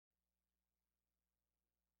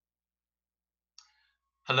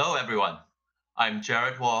Hello, everyone. I'm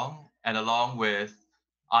Jared Wong, and along with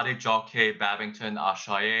Adejoke Babington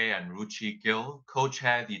Ashaye and Ruchi Gill,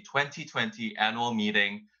 co-chair the 2020 annual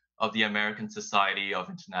meeting of the American Society of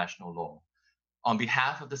International Law. On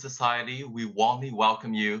behalf of the Society, we warmly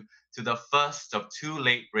welcome you to the first of two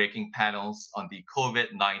late-breaking panels on the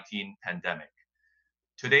COVID-19 pandemic.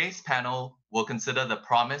 Today's panel will consider the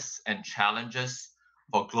promise and challenges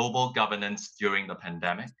for global governance during the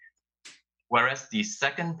pandemic, whereas the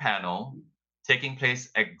second panel, taking place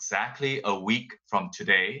exactly a week from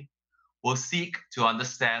today, will seek to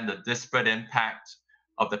understand the disparate impact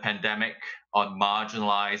of the pandemic on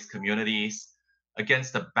marginalized communities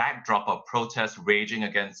against the backdrop of protests raging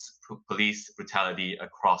against police brutality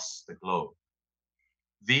across the globe.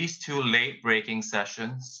 These two late breaking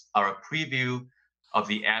sessions are a preview of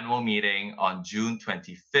the annual meeting on June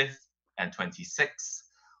 25th and 26th,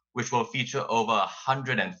 which will feature over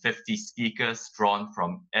 150 speakers drawn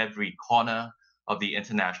from every corner of the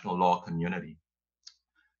international law community.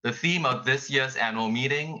 The theme of this year's annual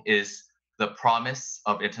meeting is the promise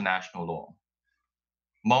of international law.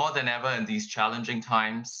 More than ever in these challenging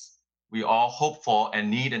times, we all hope for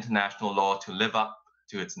and need international law to live up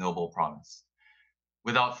to its noble promise.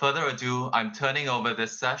 Without further ado, I'm turning over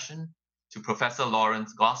this session to Professor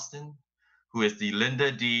Lawrence Gostin, who is the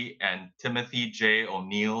Linda D. and Timothy J.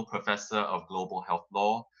 O'Neill Professor of Global Health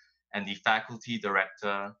Law and the Faculty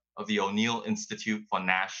Director of the O'Neill Institute for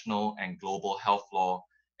National and Global Health Law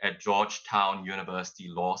at Georgetown University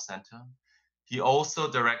Law Center. He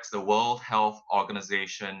also directs the World Health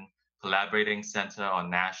Organization Collaborating Center on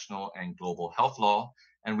National and Global Health Law,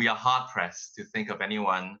 and we are hard pressed to think of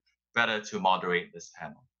anyone better to moderate this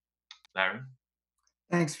panel. Larry?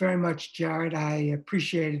 Thanks very much, Jared. I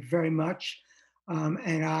appreciate it very much.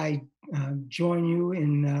 And I join you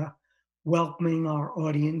in welcoming our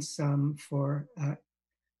audience for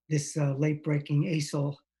this late breaking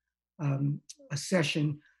ASIL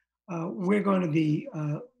session. We're going to be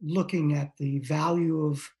looking at the value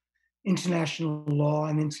of international law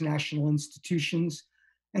and international institutions,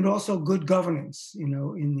 and also good governance, in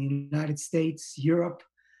the United States, Europe,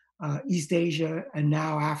 East Asia, and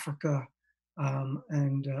now Africa,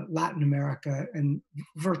 and Latin America, and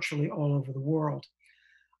virtually all over the world.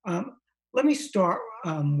 Let me start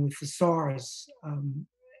with the SARS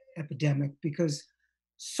epidemic, because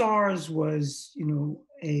SARS was,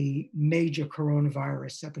 a major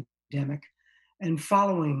coronavirus epidemic. And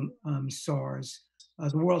following SARS,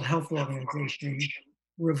 the World Health Organization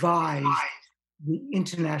revised the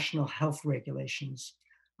international health regulations,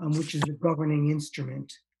 which is the governing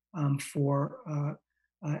instrument for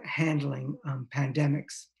handling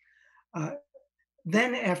pandemics.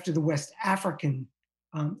 Then, after the West African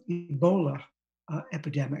Ebola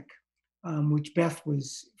epidemic, which Beth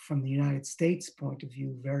was, from the United States point of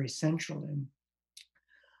view, very central in,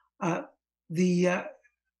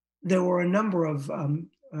 there were a number of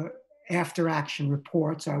after-action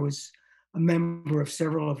reports. I was a member of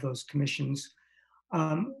several of those commissions,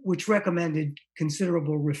 which recommended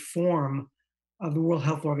considerable reform of the World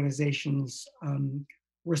Health Organization's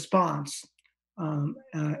response,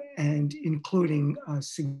 and including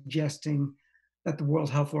suggesting that the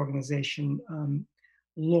World Health Organization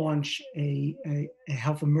launch a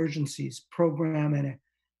health emergencies program and a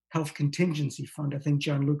health contingency fund. I think,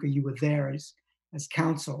 Gianluca, you were there as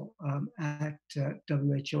counsel at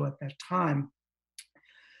WHO at that time.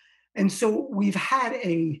 And so we've had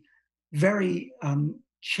a very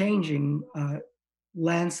changing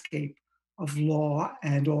landscape of law,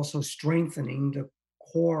 and also strengthening the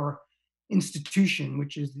core institution,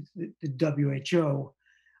 which is the WHO,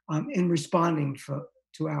 in responding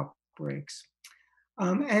to outbreaks.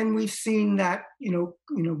 And we've seen that,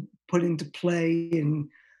 put into play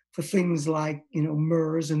for things like,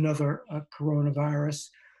 MERS, another coronavirus.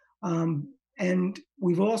 And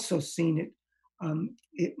we've also seen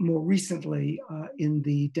it more recently in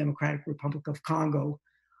the Democratic Republic of Congo,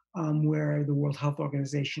 where the World Health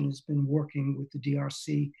Organization has been working with the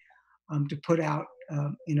DRC to put out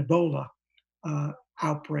an Ebola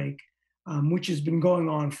outbreak, which has been going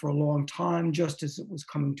on for a long time. Just as it was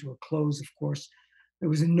coming to a close, of course, there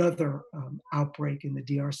was another outbreak in the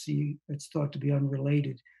DRC that's thought to be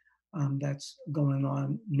unrelated, that's going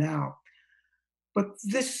on now. But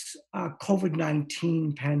this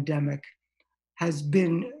COVID-19 pandemic has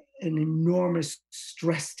been an enormous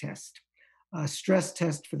stress test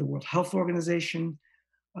for the World Health Organization,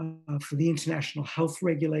 for the international health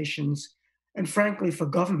regulations, and frankly, for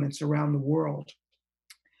governments around the world.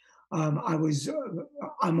 I'm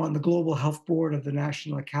on the Global Health Board of the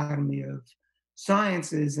National Academy of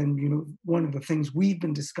Sciences, and one of the things we've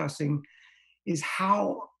been discussing is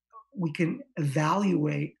how we can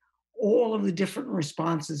evaluate all of the different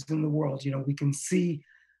responses in the world. We can see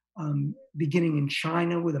beginning in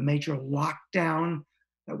China with a major lockdown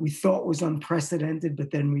that we thought was unprecedented,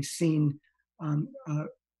 but then we've seen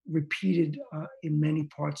repeated in many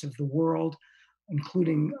parts of the world,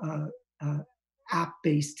 including uh,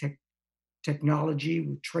 app-based technology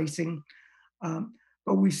with tracing. Um,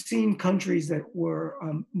 but we've seen countries that were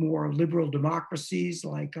more liberal democracies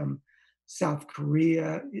like South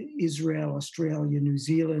Korea, Israel, Australia, New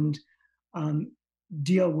Zealand, um,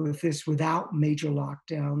 deal with this without major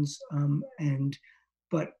lockdowns, and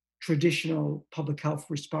but traditional public health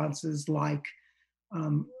responses like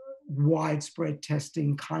um, widespread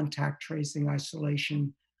testing, contact tracing,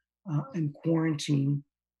 isolation, and quarantine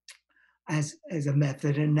as a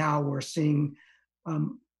method. And now we're seeing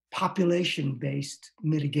um, population-based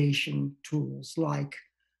mitigation tools like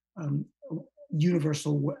um,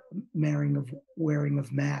 universal wearing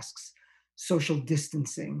of masks, social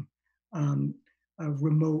distancing, um,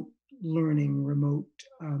 remote learning, remote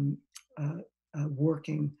um,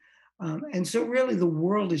 working. And so really the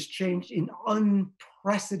world has changed in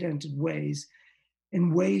unprecedented ways,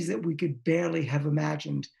 in ways that we could barely have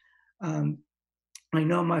imagined. Um, I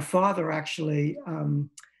know my father actually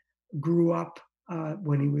grew up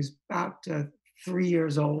when he was about 3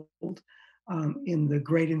 years old in the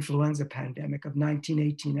great influenza pandemic of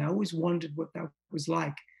 1918. I always wondered what that was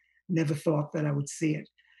like. Never thought that I would see it.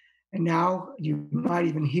 And now you might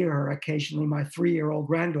even hear her occasionally. My 3-year-old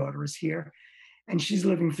granddaughter is here, and she's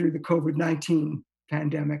living through the COVID-19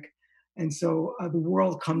 pandemic. And so the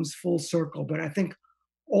world comes full circle. But I think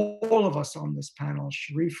all of us on this panel,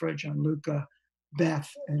 Sharifa, Gianluca, Beth,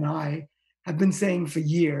 and I, have been saying for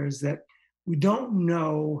years that we don't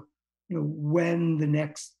know, when the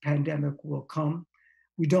next pandemic will come.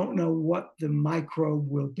 We don't know what the microbe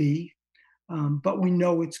will be, but we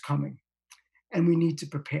know it's coming, and we need to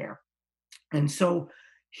prepare. And so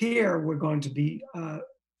here we're going to be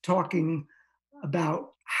talking about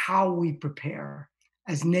how we prepare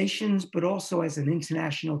as nations, but also as an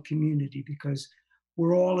international community, because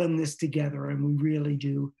we're all in this together, and we really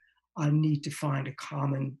do need to find a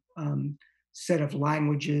common set of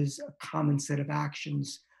languages, a common set of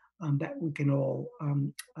actions that we can all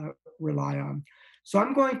rely on. So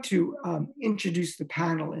I'm going to introduce the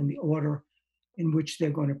panel in the order in which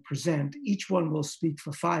they're going to present. Each one will speak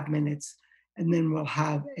for 5 minutes, and then we'll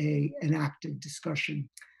have an active discussion.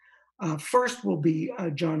 First will be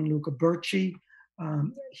Gianluca Berci.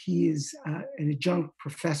 He is an adjunct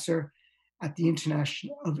professor at the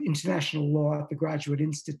International Law at the Graduate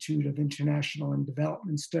Institute of International and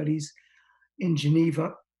Development Studies in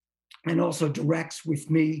Geneva, and also directs with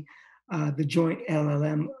me the joint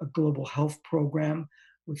LLM Global Health Program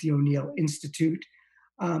with the O'Neill Institute.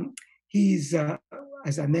 He's,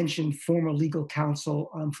 as I mentioned, former legal counsel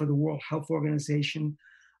for the World Health Organization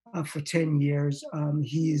for 10 years.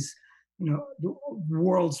 He's, the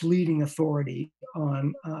world's leading authority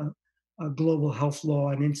on global health law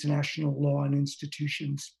and international law and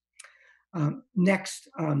institutions. Next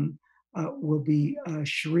will be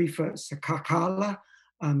Sharifa Sakakala.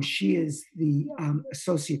 She is the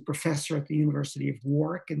associate professor at the University of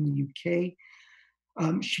Warwick in the UK.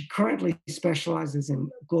 She currently specializes in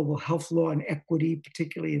global health law and equity,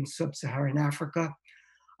 particularly in sub-Saharan Africa.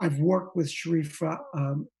 I've worked with Sharifa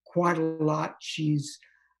quite a lot. She's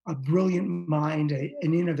a brilliant mind,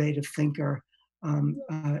 an innovative thinker,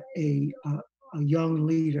 a young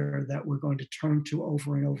leader that we're going to turn to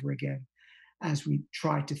over and over again as we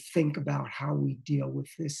try to think about how we deal with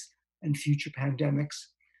this and future pandemics.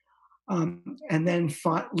 And then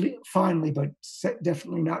finally, but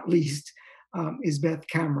definitely not least, is Beth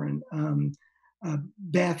Cameron.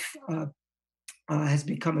 Beth has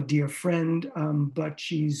become a dear friend, but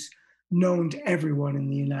she's known to everyone in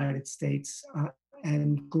the United States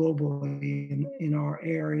and globally in our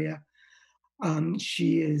area.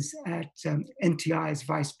 She is at NTI's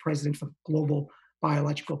Vice President for Global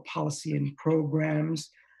Biological Policy and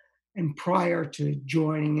Programs. And prior to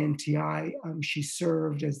joining NTI, she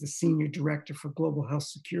served as the Senior Director for Global Health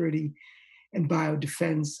Security and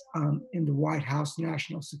Biodefense in the White House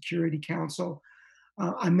National Security Council.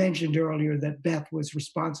 I mentioned earlier that Beth was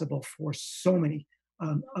responsible for so many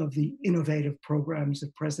of the innovative programs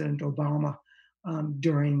of President Obama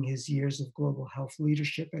during his years of global health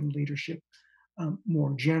leadership and leadership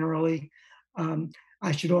more generally.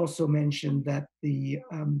 I should also mention that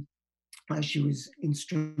she was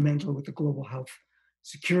instrumental with the global health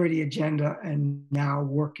security agenda, and now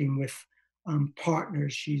working with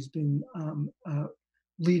partners. She's been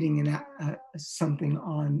leading something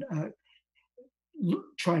on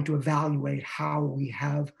trying to evaluate how we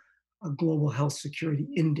have a global health security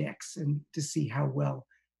index and to see how well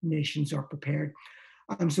nations are prepared.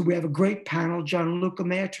 So we have a great panel. Gianluca,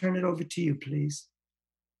 may I turn it over to you, please?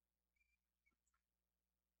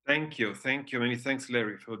 Thank you. Many thanks,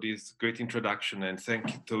 Larry, for this great introduction, and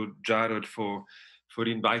thank you to Jared for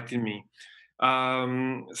inviting me.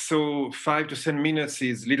 So 5 to 10 minutes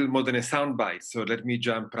is little more than a soundbite, so let me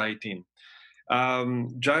jump right in.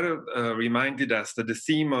 Jared reminded us that the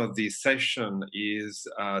theme of this session is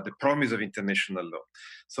the promise of international law.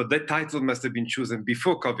 So that title must have been chosen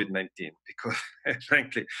before COVID-19, because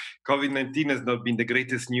frankly, COVID-19 has not been the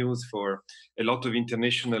greatest news for a lot of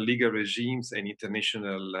international legal regimes and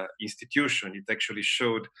international institutions. It actually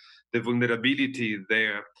showed the vulnerability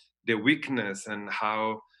there, the weakness, and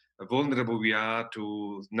how vulnerable we are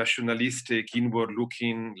to nationalistic,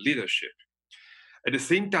 inward-looking leadership. At the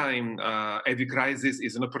same time, every crisis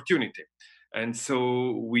is an opportunity. And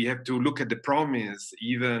so we have to look at the promise,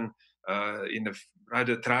 even in a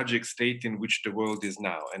rather tragic state in which the world is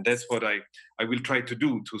now. And that's what I will try to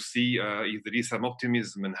do, to see if there is some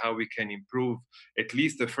optimism and how we can improve at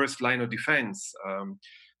least the first line of defense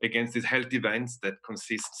against these health events that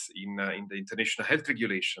consists in the international health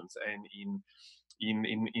regulations and in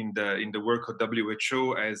the work of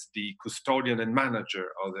WHO as the custodian and manager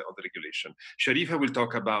of the regulation. Sharifa will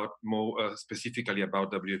talk about more specifically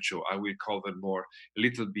about WHO. I will cover more a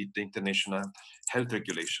little bit the international health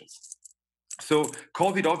regulations. So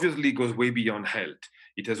COVID obviously goes way beyond health.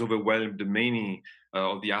 It has overwhelmed many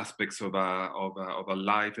of the aspects of our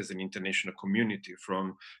life as an international community,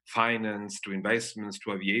 from finance to investments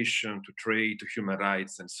to aviation to trade to human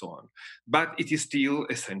rights and so on. But it is still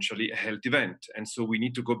essentially a health event. And so we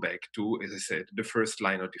need to go back to, as I said, the first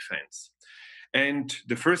line of defense. And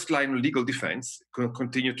the first line of legal defense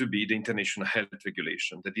continue to be the international health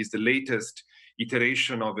regulation. That is the latest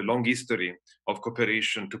iteration of a long history of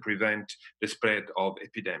cooperation to prevent the spread of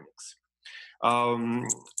epidemics.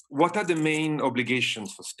 What are the main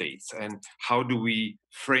obligations for states, and how do we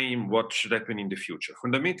frame what should happen in the future?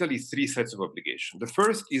 Fundamentally, three sets of obligations. The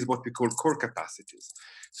first is what we call core capacities.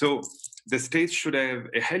 So the states should have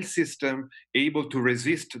a health system able to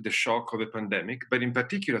resist the shock of a pandemic, but in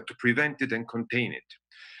particular to prevent it and contain it,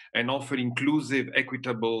 and offer inclusive,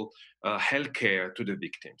 equitable healthcare to the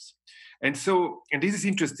victims. And this is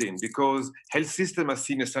interesting because health systems are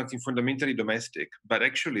seen as something fundamentally domestic, but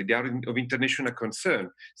actually they are of international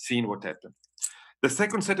concern, seeing what happened. The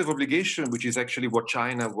second set of obligation, which is actually what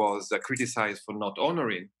China was criticized for not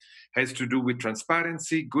honoring, has to do with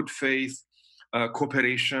transparency, good faith,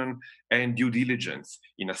 cooperation, and due diligence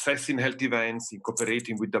in assessing health events, in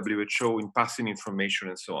cooperating with WHO, in passing information,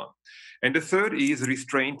 and so on. And the third is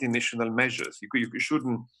restraint in national measures. You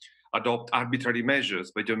shouldn't adopt arbitrary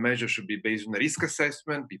measures, but your measures should be based on a risk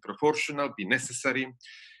assessment, be proportional, be necessary,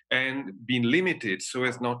 and being limited so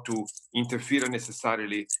as not to interfere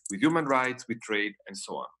unnecessarily with human rights, with trade, and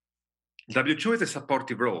so on. WHO has a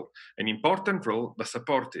supportive role, an important role, but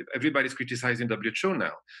supportive. Everybody's criticizing WHO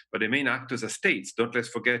now, but the main actors are states. Don't let's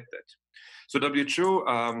forget that. So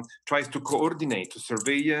WHO tries to coordinate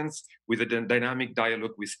surveillance with a dynamic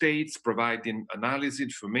dialogue with states, providing analysis,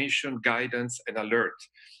 information, guidance, and alert.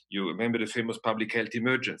 You remember the famous public health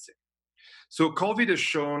emergency. So COVID has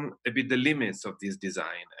shown a bit the limits of this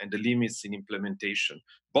design and the limits in implementation,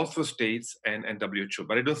 both for states and WHO.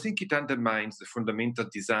 But I don't think it undermines the fundamental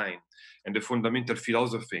design and the fundamental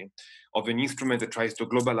philosophy of an instrument that tries to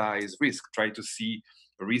globalize risk, try to see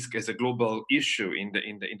risk as a global issue in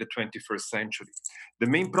the 21st century. The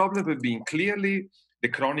main problem has been clearly the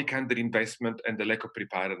chronic underinvestment and the lack of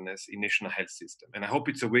preparedness in national health system. And I hope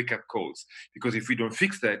it's a wake-up call, because if we don't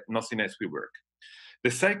fix that, nothing else will work. The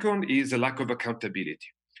second is a lack of accountability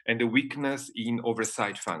and the weakness in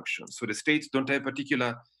oversight functions. So the states don't have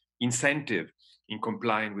particular incentive in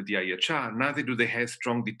complying with the IHR, neither do they have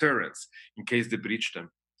strong deterrence in case they breach them.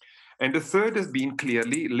 And the third has been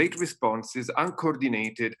clearly late responses,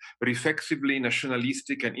 uncoordinated, reflexively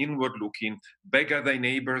nationalistic and inward-looking, beggar thy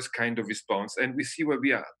neighbors kind of response. And we see where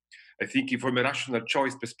we are. I think from a rational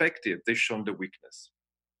choice perspective, they've shown the weakness.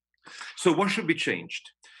 So what should be changed?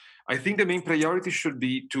 I think the main priority should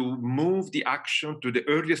be to move the action to the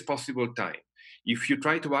earliest possible time. If you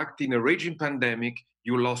try to act in a raging pandemic,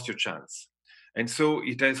 you lost your chance. And so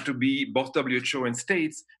it has to be, both WHO and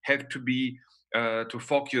states have to be to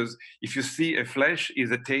focus. If you see a flash is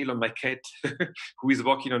a tail on my cat who is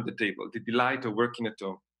walking on the table, the delight of working at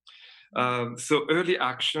home. So early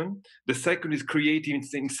action. The second is creating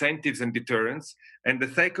incentives and deterrence. And the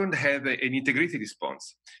second have an integrated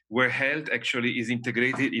response, where health actually is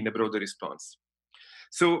integrated in a broader response.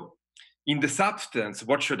 So In the substance,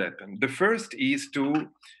 what should happen? The first is to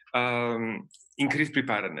increase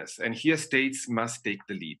preparedness, and here states must take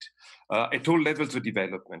the lead at all levels of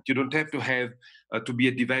development. You don't have to have to be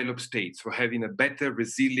a developed state for having a better,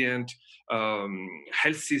 resilient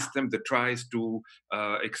health system that tries to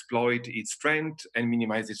exploit its strength and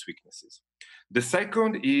minimize its weaknesses. The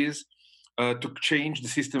second is to change the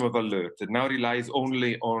system of alert that now relies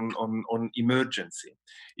only on emergency.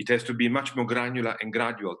 It has to be much more granular and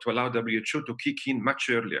gradual to allow WHO to kick in much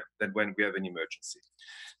earlier than when we have an emergency.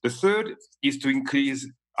 The third is to increase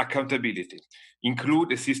accountability,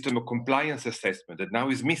 include a system of compliance assessment that now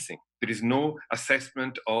is missing. There is no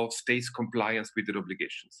assessment of states' compliance with their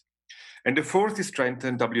obligations. And the fourth is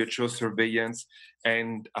strengthen WHO surveillance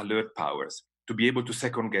and alert powers to be able to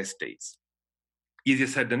second guess states. Easier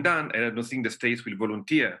said than done, and I don't think the states will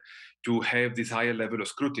volunteer to have this higher level of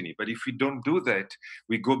scrutiny. But if we don't do that,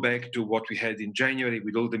 we go back to what we had in January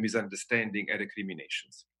with all the misunderstanding and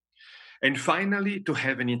recriminations. And finally, to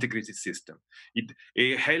have an integrated system.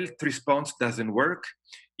 A health response doesn't work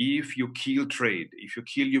if you kill trade, if you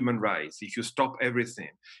kill human rights, if you stop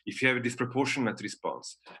everything, if you have a disproportionate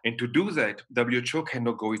response. And to do that, WHO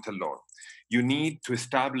cannot go it alone. You need to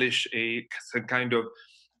establish some kind of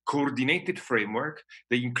coordinated framework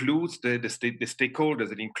that includes the stakeholders,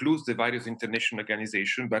 that includes the various international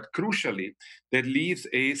organizations, but crucially, that leaves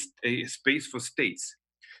a space for states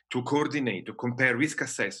to coordinate, to compare risk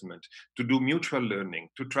assessment, to do mutual learning,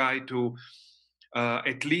 to try to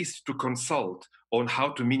at least to consult on how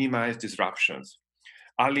to minimize disruptions.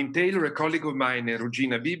 Arlene Taylor, a colleague of mine, and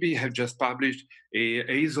Regina Bibi have just published a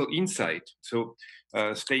ASL Insight, so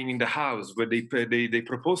staying in the house, where they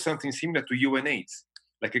propose something similar to UNAIDS,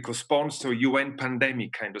 like a co-sponsor UN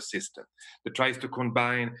pandemic kind of system that tries to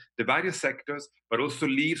combine the various sectors, but also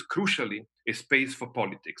leaves, crucially, a space for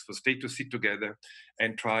politics, for states to sit together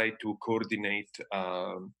and try to coordinate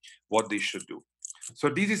what they should do. So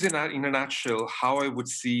this is, in a nutshell, how I would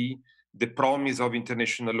see the promise of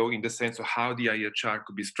international law in the sense of how the IHR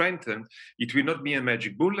could be strengthened. It will not be a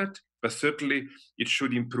magic bullet, but certainly it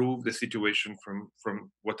should improve the situation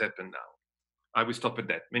from what happened now. I will stop at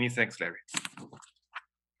that. Many thanks, Larry.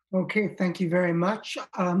 Okay, thank you very much.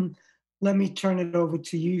 Let me turn it over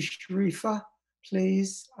to you, Sharifa,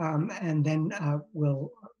 please, and then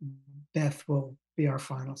Beth will be our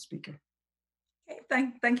final speaker.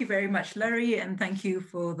 Okay, thank you very much, Larry, and thank you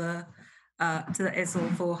for to the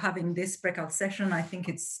ESL for having this breakout session. I think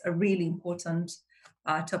it's a really important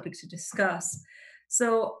topic to discuss.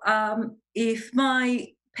 So if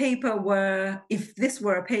this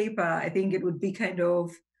were a paper, I think it would be kind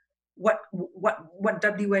of what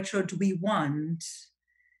WHO do we want?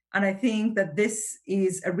 And I think that this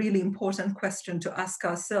is a really important question to ask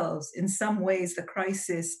ourselves. In some ways, the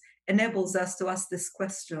crisis enables us to ask this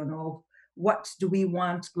question of what do we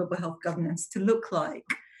want global health governance to look like?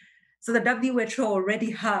 So the WHO already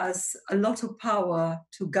has a lot of power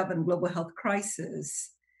to govern global health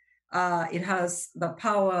crisis. It has the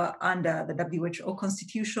power under the WHO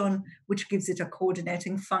Constitution, which gives it a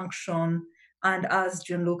coordinating function. And as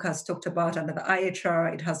Gianluca has talked about, under the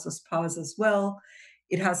IHR, it has those powers as well.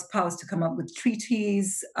 It has powers to come up with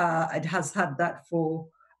treaties. It has had that for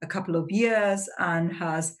a couple of years and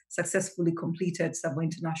has successfully completed several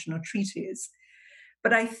international treaties.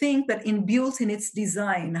 But I think that inbuilt in its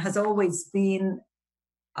design has always been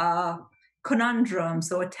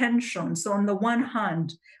conundrums or tension. So on the one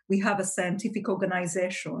hand, we have a scientific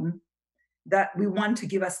organization that we want to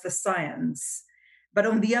give us the science. But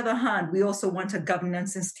on the other hand, we also want a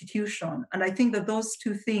governance institution. And I think that those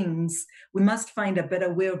two things, we must find a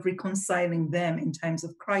better way of reconciling them in times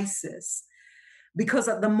of crisis. Because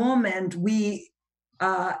at the moment, we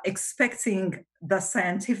are expecting the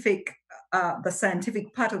scientific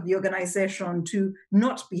part of the organization to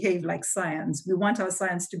not behave like science. We want our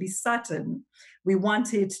science to be certain. We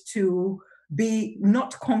want it to be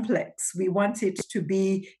not complex. We want it to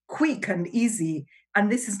be quick and easy. And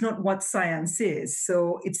this is not what science is.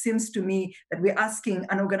 So it seems to me that we're asking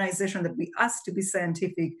an organization that we ask to be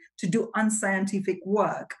scientific to do unscientific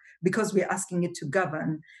work because we're asking it to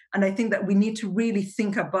govern. And I think that we need to really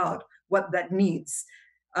think about what that needs,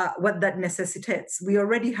 what that necessitates. We're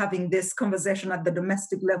already having this conversation at the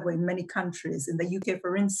domestic level in many countries. In the UK,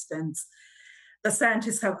 for instance, the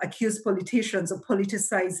scientists have accused politicians of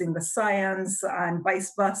politicizing the science and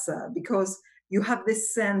vice versa, because you have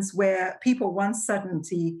this sense where people want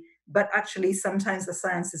certainty, but actually sometimes the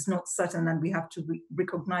science is not certain, and we have to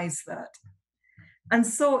recognize that. And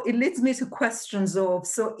so it leads me to questions of,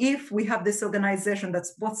 so if we have this organization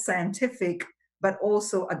that's both scientific, but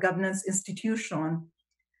also a governance institution,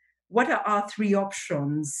 what are our three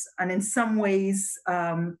options? And in some ways,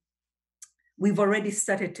 we've already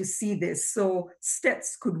started to see this. So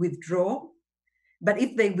states could withdraw, but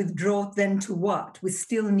if they withdraw, then to what? We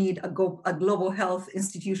still need a global health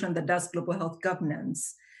institution that does global health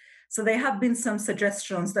governance. So there have been some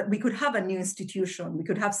suggestions that we could have a new institution. We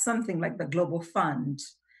could have something like the Global Fund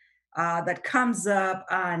that comes up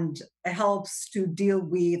and helps to deal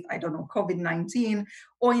with, I don't know, COVID-19,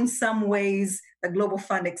 or in some ways, the Global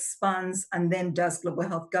Fund expands and then does global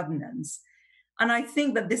health governance. And I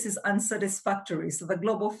think that this is unsatisfactory. So the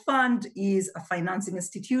Global Fund is a financing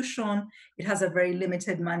institution. It has a very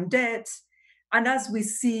limited mandate. And as we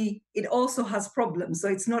see, it also has problems. So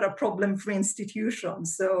it's not a problem-free institution.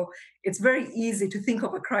 So it's very easy to think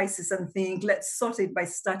of a crisis and think, let's sort it by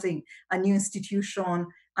starting a new institution,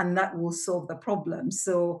 and that will solve the problem.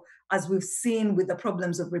 So as we've seen with the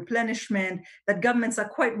problems of replenishment, that governments are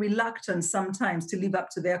quite reluctant sometimes to live up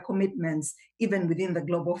to their commitments, even within the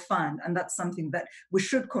Global Fund. And that's something that we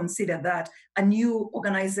should consider, that a new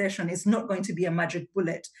organization is not going to be a magic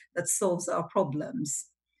bullet that solves our problems.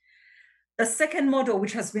 The second model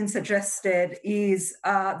which has been suggested is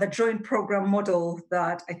the joint program model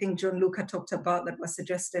that I think John Luca talked about, that was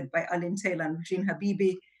suggested by Aline Taylor and Regine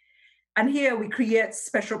Habibi. And here we create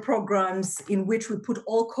special programs in which we put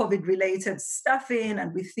all COVID-related stuff in,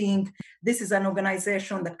 and we think this is an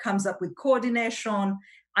organization that comes up with coordination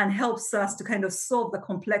and helps us to kind of solve the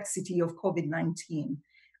complexity of COVID-19.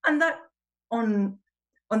 And that on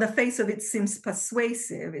the face of it seems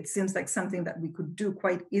persuasive. It seems like something that we could do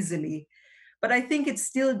quite easily. But I think it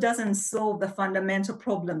still doesn't solve the fundamental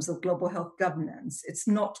problems of global health governance. It's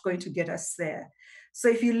not going to get us there. So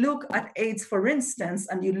if you look at AIDS, for instance,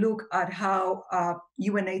 and you look at how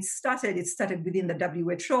UNAIDS started, it started within the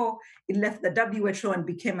WHO, it left the WHO and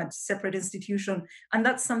became a separate institution. And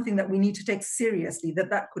that's something that we need to take seriously,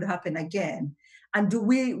 that could happen again. And do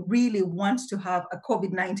we really want to have a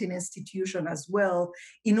COVID-19 institution as well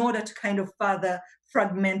in order to kind of further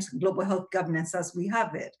fragment global health governance as we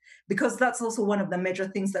have it? Because that's also one of the major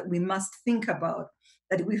things that we must think about,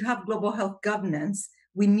 that if we have global health governance,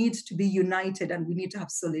 we need to be united and we need to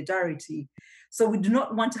have solidarity. So we do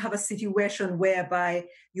not want to have a situation whereby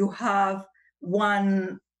you have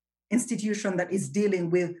one institution that is dealing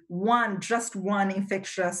with just one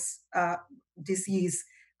infectious disease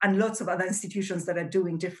and lots of other institutions that are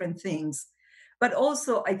doing different things. But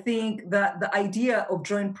also, I think that the idea of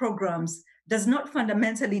joint programs does not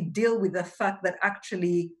fundamentally deal with the fact that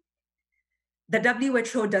actually the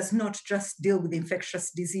WHO does not just deal with infectious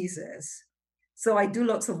diseases. So I do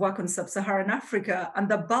lots of work on sub-Saharan Africa, and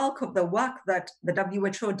the bulk of the work that the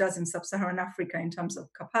WHO does in sub-Saharan Africa in terms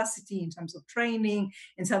of capacity, in terms of training,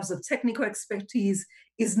 in terms of technical expertise,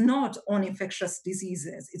 is not on infectious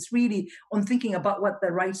diseases. It's really on thinking about what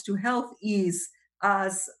the right to health is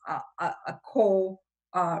as a core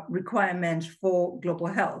requirement for global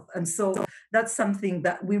health. And so that's something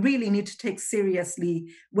that we really need to take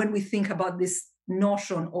seriously when we think about this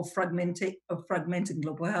notion of fragmenting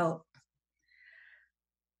global health.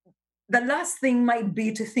 The last thing might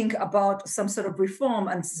be to think about some sort of reform,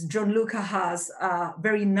 and John Luca has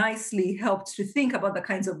very nicely helped to think about the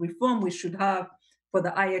kinds of reform we should have for the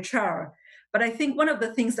IHR. But I think one of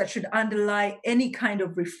the things that should underlie any kind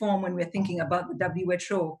of reform when we're thinking about the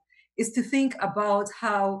WHO is to think about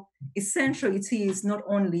how essential it is, not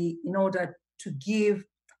only in order to give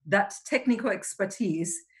that technical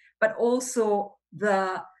expertise, but also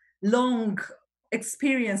the long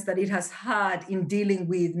experience that it has had in dealing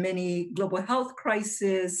with many global health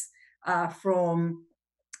crises, from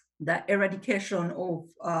the eradication of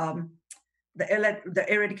the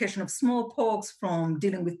eradication of smallpox, from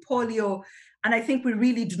dealing with polio. And I think we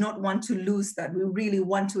really do not want to lose that. We really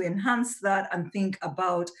want to enhance that and think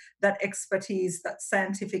about that expertise, that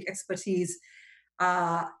scientific expertise,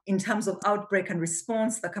 in terms of outbreak and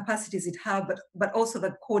response, the capacities it has, but also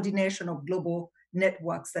the coordination of global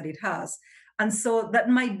networks that it has. And so that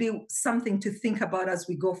might be something to think about as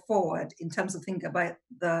we go forward in terms of thinking about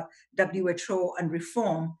the WHO and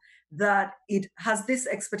reform, that it has this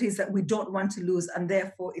expertise that we don't want to lose, and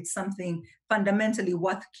therefore it's something fundamentally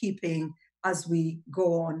worth keeping as we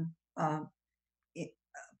go on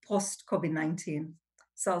post-COVID-19.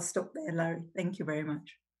 So I'll stop there, Larry. Thank you very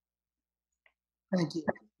much. Thank you.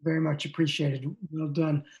 Very much appreciated. Well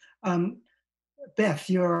done. Beth,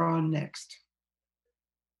 you're on next.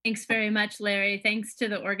 Thanks very much, Larry. Thanks to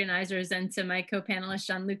the organizers and to my co-panelists,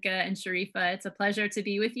 Gianluca and Sharifa. It's a pleasure to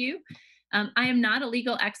be with you. I am not a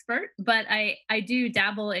legal expert, but I do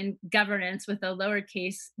dabble in governance with a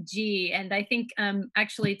lowercase g. And I think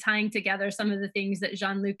actually tying together some of the things that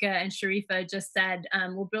Gianluca and Sharifa just said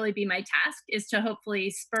will really be my task, is to hopefully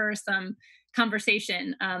spur some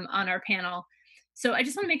conversation on our panel. So I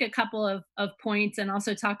just want to make a couple of points and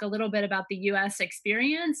also talk a little bit about the US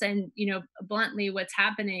experience and, bluntly what's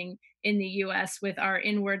happening in the US with our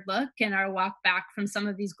inward look and our walk back from some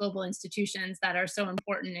of these global institutions that are so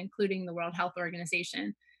important, including the World Health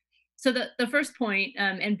Organization. So the first point,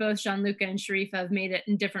 and both Gianluca and Sharifa have made it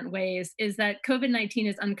in different ways, is that COVID-19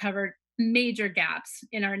 has uncovered major gaps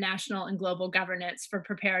in our national and global governance for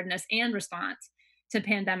preparedness and response to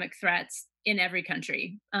pandemic threats in every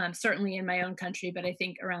country, certainly in my own country, but I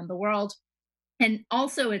think around the world. And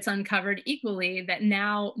also, it's uncovered equally that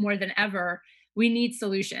now more than ever, we need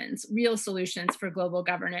solutions, real solutions for global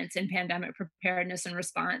governance and pandemic preparedness and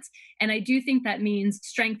response. And I do think that means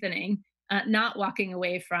strengthening, not walking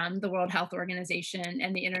away from the World Health Organization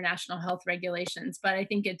and the international health regulations. But I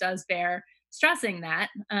think it does bear stressing that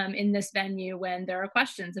in this venue when there are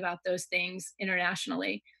questions about those things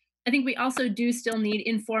internationally. I think we also do still need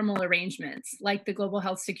informal arrangements like the Global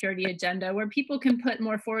Health Security Agenda, where people can put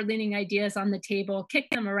more forward leaning ideas on the table, kick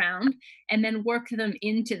them around, and then work them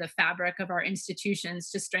into the fabric of our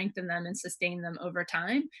institutions to strengthen them and sustain them over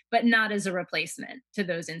time, but not as a replacement to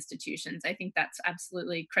those institutions. I think that's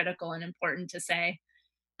absolutely critical and important to say.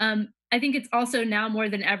 I think it's also now more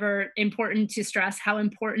than ever important to stress how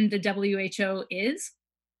important the WHO is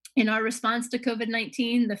in our response to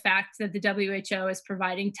COVID-19, the fact that the WHO is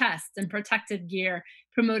providing tests and protective gear,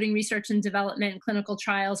 promoting research and development, clinical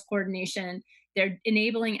trials coordination. They're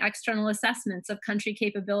enabling external assessments of country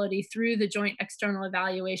capability through the joint external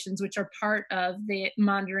evaluations, which are part of the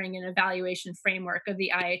monitoring and evaluation framework of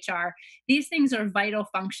the IHR. These things are vital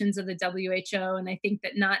functions of the WHO, and I think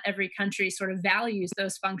that not every country sort of values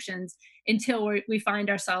those functions until we find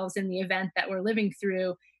ourselves in the event that we're living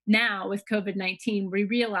through now with COVID-19. We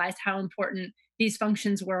realized how important these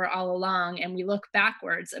functions were all along, and we look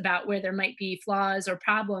backwards about where there might be flaws or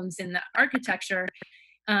problems in the architecture,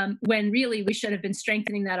 when really we should have been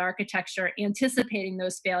strengthening that architecture, anticipating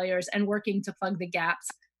those failures, and working to plug the gaps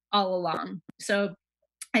all along. So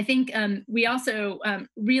I think we also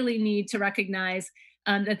really need to recognize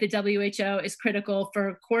that the WHO is critical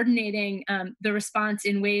for coordinating the response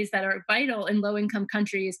in ways that are vital in low-income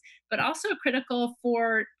countries, but also critical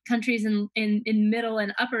for countries in middle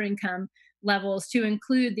and upper income levels, to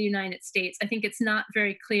include the United States. I think it's not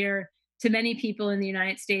very clear to many people in the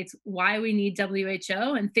United States why we need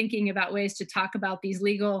WHO, and thinking about ways to talk about these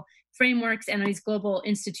legal frameworks and these global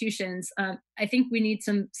institutions. I think we need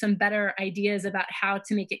some better ideas about how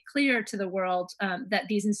to make it clear to the world that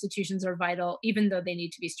these institutions are vital, even though they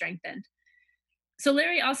need to be strengthened. So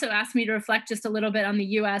Larry also asked me to reflect just a little bit on the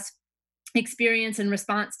US experience and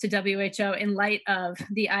response to WHO in light of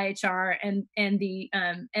the IHR and the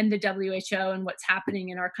WHO and what's happening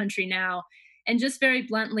in our country now. And just very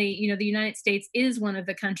bluntly, the United States is one of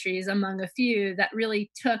the countries among a few that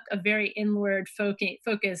really took a very inward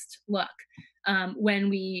focused look when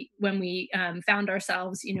we found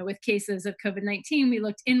ourselves, with cases of COVID-19. We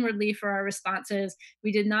looked inwardly for our responses.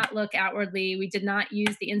 We did not look outwardly. We did not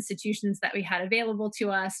use the institutions that we had available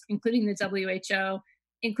to us, including the WHO,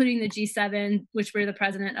 including the G7, which we're the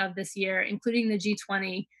president of this year, including the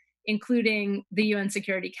G20, including the UN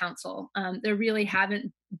Security Council. There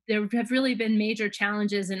have really been major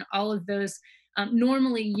challenges in all of those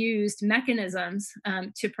normally used mechanisms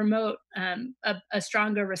to promote a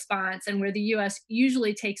stronger response, and where the US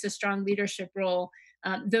usually takes a strong leadership role.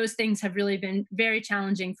 Those things have really been very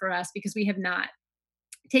challenging for us because we have not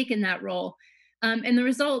taken that role. And the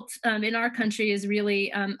result in our country is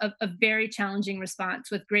really a very challenging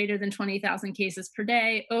response, with greater than 20,000 cases per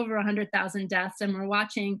day, over 100,000 deaths. And we're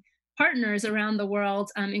watching partners around the world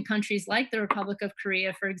in countries like the Republic of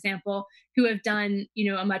Korea, for example, who have done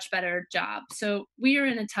a much better job. So we are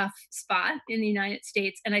in a tough spot in the United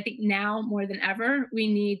States. And I think now more than ever,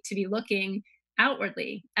 we need to be looking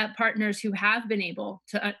outwardly at partners who have been able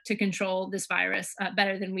to control this virus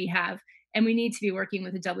better than we have. And we need to be working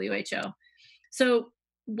with the WHO. So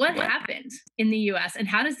what happened in the US, and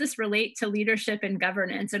how does this relate to leadership and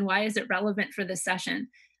governance, and why is it relevant for this session?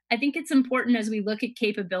 I think it's important as we look at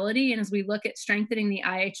capability and as we look at strengthening the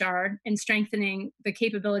IHR and strengthening the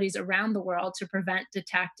capabilities around the world to prevent,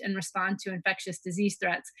 detect, and respond to infectious disease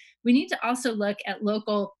threats. We need to also look at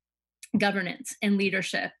local governance and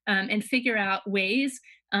leadership and figure out ways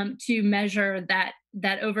to measure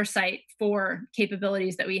that oversight for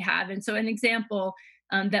capabilities that we have. And so an example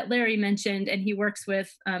that Larry mentioned, and he works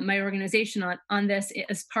with my organization on this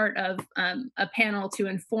as part of a panel to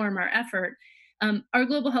inform our effort. Our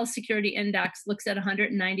Global Health Security Index looks at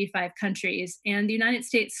 195 countries, and the United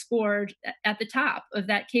States scored at the top of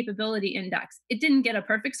that capability index. It didn't get a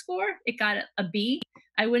perfect score, it got a B.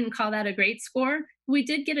 I wouldn't call that a great score. We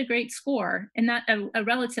did get a great score, and not a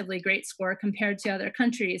relatively great score compared to other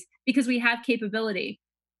countries, because we have capability.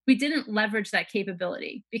 We didn't leverage that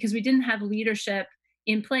capability because we didn't have leadership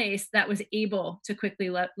in place that was able to quickly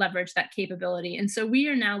leverage that capability. And so we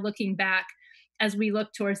are now looking back as we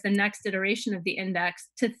look towards the next iteration of the index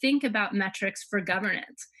to think about metrics for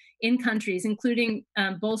governance in countries, including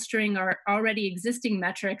bolstering our already existing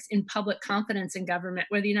metrics in public confidence in government,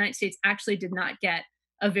 where the United States actually did not get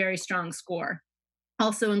a very strong score.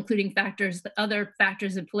 Also including other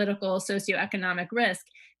factors of political, socioeconomic risk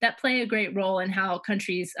that play a great role in how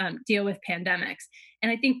countries deal with pandemics.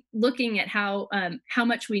 And I think looking at how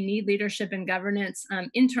much we need leadership and governance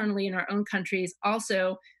internally in our own countries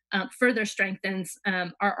also further strengthens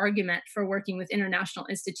our argument for working with international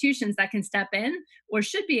institutions that can step in or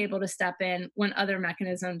should be able to step in when other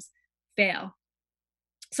mechanisms fail.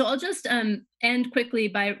 So I'll just end quickly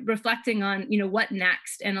by reflecting on, what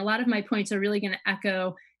next. And a lot of my points are really going to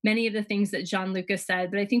echo many of the things that Gianluca said,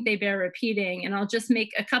 but I think they bear repeating. And I'll just make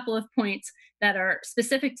a couple of points that are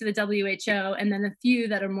specific to the WHO, and then a few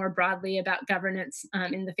that are more broadly about governance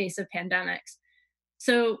in the face of pandemics.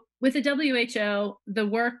 So with the WHO, the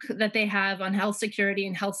work that they have on health security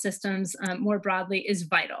and health systems more broadly is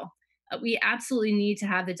vital. We absolutely need to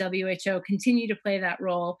have the WHO continue to play that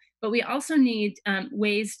role, but we also need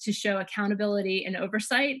ways to show accountability and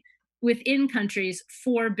oversight within countries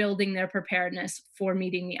for building their preparedness for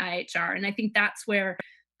meeting the IHR. And I think that's where,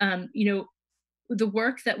 the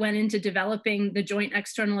work that went into developing the joint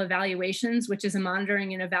external evaluations, which is a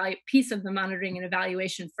monitoring and piece of the monitoring and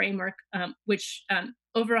evaluation framework, which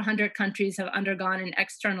over 100 countries have undergone an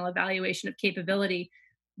external evaluation of capability.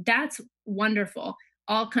 That's wonderful.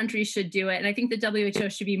 All countries should do it. And I think the WHO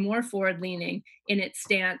should be more forward-leaning in its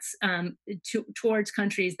stance towards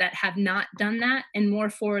countries that have not done that, and more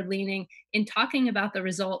forward-leaning in talking about the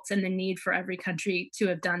results and the need for every country to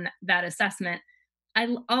have done that assessment.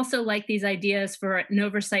 I also like these ideas for an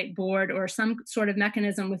oversight board or some sort of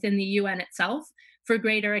mechanism within the UN itself for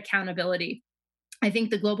greater accountability. I think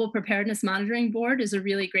the Global Preparedness Monitoring Board is a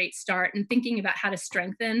really great start in thinking about how to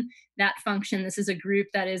strengthen that function. This is a group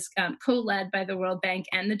that is co-led by the World Bank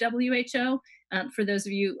and the WHO. For those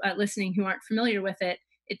of you listening who aren't familiar with it,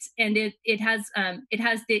 it has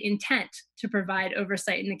the intent to provide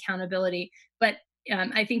oversight and accountability, but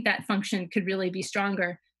I think that function could really be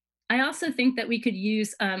stronger. I also think that we could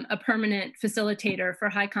use a permanent facilitator for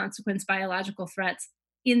high consequence biological threats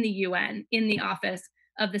in the UN, in the office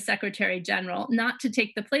of the Secretary General, not to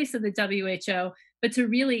take the place of the WHO, but to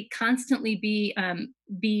really constantly be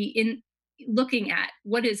in looking at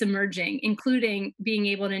what is emerging, including being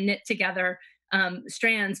able to knit together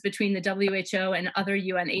strands between the WHO and other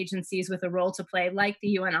UN agencies with a role to play, like the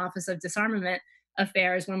UN Office of Disarmament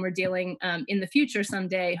Affairs, when we're dealing in the future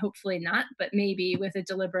someday, hopefully not, but maybe with a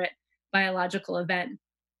deliberate biological event.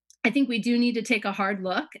 I think we do need to take a hard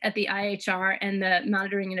look at the IHR and the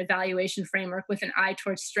monitoring and evaluation framework with an eye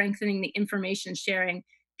towards strengthening the information sharing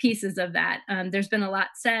pieces of that. There's been a lot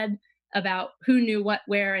said about who knew what,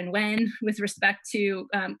 where, and when with respect to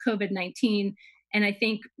COVID-19. And I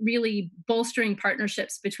think really bolstering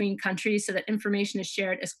partnerships between countries so that information is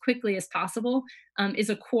shared as quickly as possible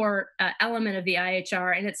is a core element of the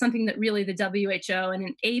IHR. And it's something that really the WHO and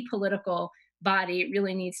an apolitical body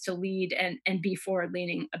really needs to lead and be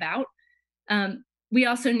forward-leaning about. We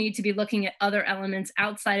also need to be looking at other elements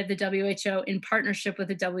outside of the WHO in partnership with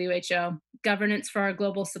the WHO. Governance for our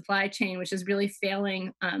global supply chain, which is really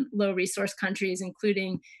failing low-resource countries,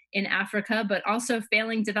 including in Africa, but also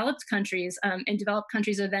failing developed countries. And developed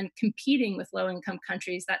countries are then competing with low-income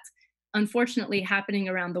countries. That's unfortunately happening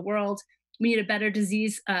around the world. We need a better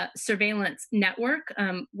disease surveillance network,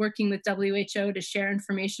 working with WHO to share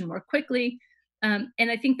information more quickly. And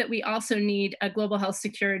I think that we also need a global health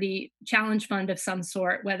security challenge fund of some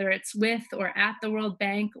sort, whether it's with or at the World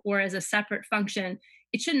Bank or as a separate function.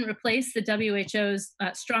 It shouldn't replace the WHO's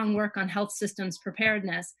strong work on health systems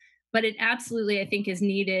preparedness, but it absolutely, I think, is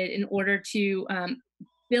needed in order to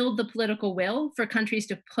build the political will for countries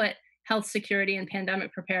to put health security and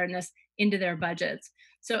pandemic preparedness into their budgets.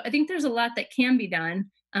 So I think there's a lot that can be done.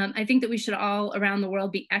 I think that we should all around the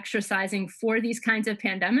world be exercising for these kinds of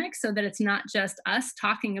pandemics so that it's not just us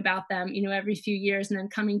talking about them, every few years and then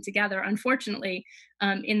coming together, unfortunately,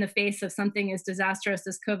 in the face of something as disastrous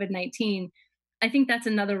as COVID-19. I think that's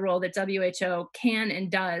another role that WHO can and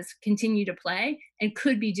does continue to play, and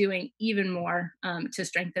could be doing even more to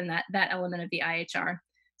strengthen that element of the IHR.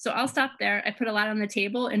 So I'll stop there. I put a lot on the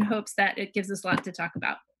table in hopes that it gives us a lot to talk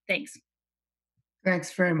about. Thanks.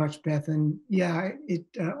 Thanks very much, Beth. And yeah,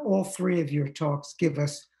 all three of your talks give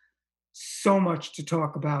us so much to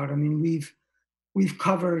talk about. I mean, we've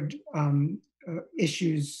covered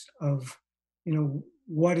issues of,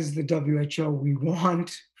 what is the WHO we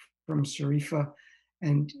want from Sharifa,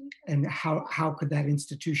 and how could that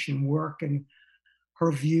institution work, and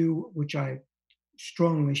her view, which I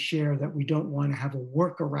strongly share, that we don't want to have a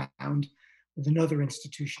workaround with another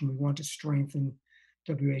institution. We want to strengthen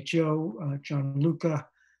WHO. Gianluca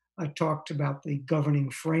talked about the governing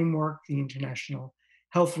framework, the international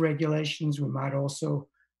health regulations. We might also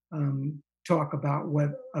talk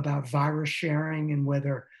about virus sharing and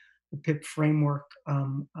whether the PIP framework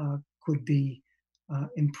could be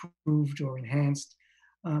improved or enhanced.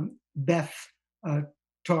 Beth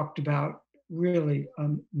talked about really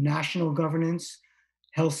national governance,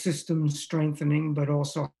 health systems strengthening, but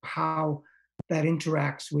also how that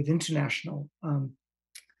interacts with international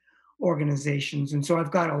organizations. And so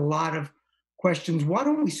I've got a lot of questions. Why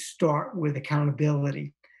don't we start with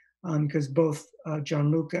accountability? Because both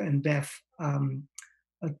Gianluca and Beth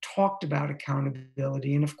talked about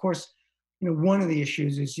accountability. And of course, one of the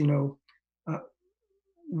issues is,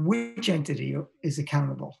 which entity is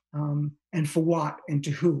accountable, and for what and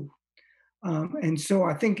to who. And so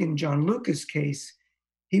I think in Gianluca's case,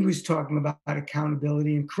 he was talking about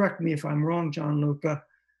accountability, and correct me if I'm wrong, Gianluca,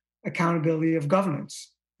 accountability of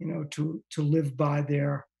governments, to live by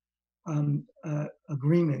their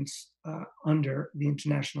agreements under the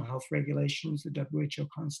international health regulations, the WHO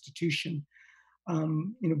Constitution.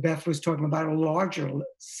 Beth was talking about a larger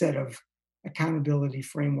set of accountability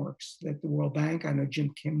frameworks that the World Bank, I know Jim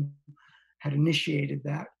Kim had initiated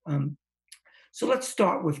that. So let's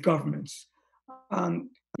start with governments.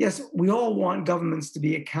 Yes, we all want governments to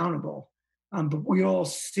be accountable, but we all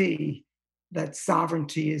see that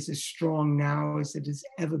sovereignty is as strong now as it has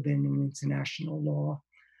ever been in international law.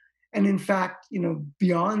 And in fact,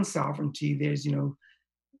 beyond sovereignty, there's,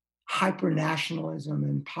 hyper-nationalism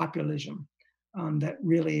and populism that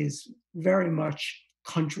really is very much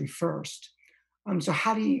country first. So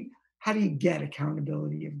how do you get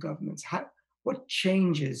accountability of governments? What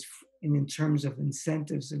changes in terms of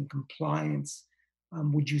incentives and compliance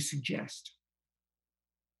would you suggest?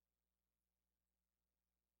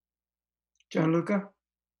 Gianluca?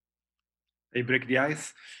 I break the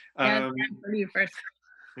ice. Yeah, for you first.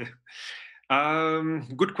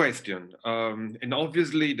 Good question. And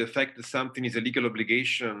obviously, the fact that something is a legal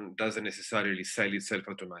obligation doesn't necessarily sell itself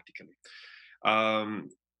automatically.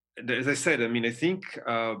 As I said, I think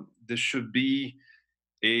there should be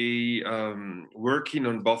a working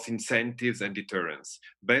on both incentives and deterrence.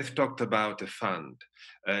 Beth talked about a fund,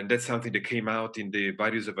 and that's something that came out in the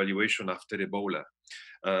various evaluation after Ebola.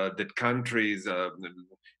 That countries,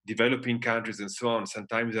 developing countries and so on,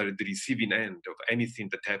 sometimes are at the receiving end of anything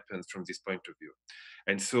that happens from this point of view.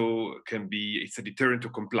 And so it's a deterrent to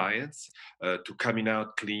compliance, to coming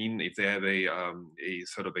out clean if they have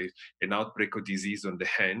an outbreak of disease on the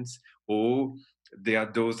hands, or they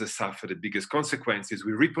are those that suffer the biggest consequences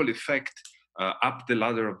with ripple effect up the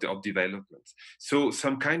ladder of development. So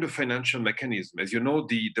some kind of financial mechanism. As you know,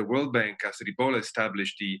 the World Bank, after Ebola,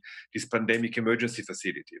 established this pandemic emergency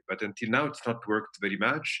facility. But until now, it's not worked very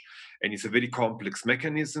much. And it's a very complex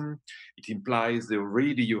mechanism. It implies that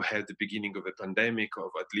already you had the beginning of a pandemic,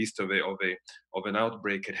 of at least of an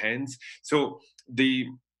outbreak at hand. So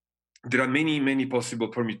there are many possible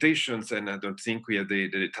permutations, and I don't think we have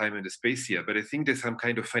the time and the space here, but I think that some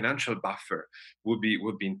kind of financial buffer would be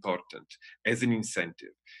important as an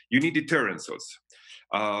incentive. You need deterrence also.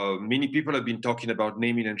 Many people have been talking about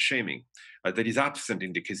naming and shaming. That is absent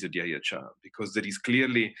in the case of the IHR, because there is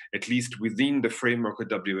clearly, at least within the framework of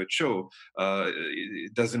WHO,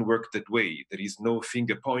 it doesn't work that way. There is no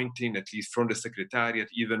finger pointing, at least from the Secretariat,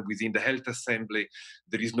 even within the Health Assembly.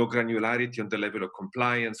 There is no granularity on the level of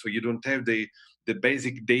compliance, so you don't have the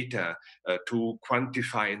basic data to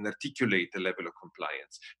quantify and articulate the level of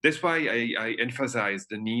compliance. That's why I emphasize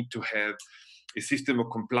the need to have a system of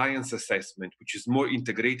compliance assessment, which is more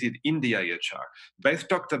integrated in the IHR. Beth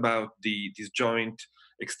talked about this joint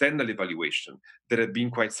external evaluation that have been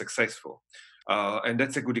quite successful. And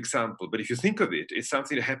that's a good example. But if you think of it, it's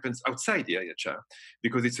something that happens outside the IHR,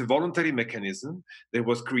 because it's a voluntary mechanism that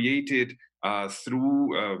was created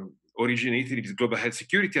through originated this global health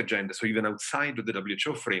security agenda, so even outside of the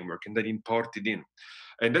WHO framework, and then imported in.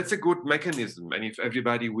 And that's a good mechanism. And if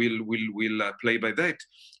everybody will play by that,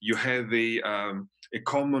 you have a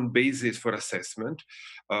common basis for assessment,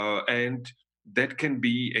 and that can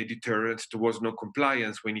be a deterrent towards no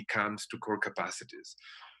compliance when it comes to core capacities.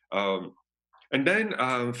 And then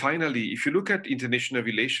finally, if you look at international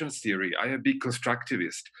relations theory, I am a big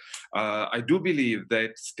constructivist. I do believe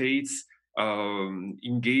that states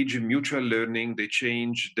engage in mutual learning. They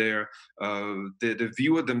change their the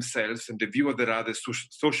view of themselves and the view of their other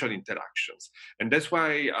social interactions. And that's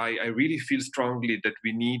why I really feel strongly that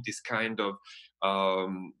we need this kind of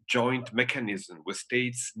joint mechanism where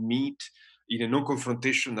states meet in a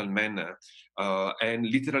non-confrontational manner and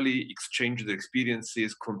literally exchange their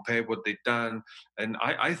experiences, compare what they've done. And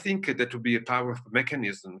I think that would be a powerful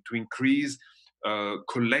mechanism to increase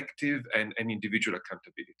collective and individual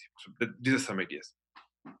accountability. So these are some ideas.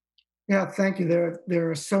 Yeah, thank you. There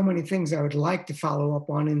are so many things I would like to follow up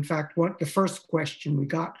on. In fact, the first question we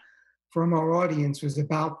got from our audience was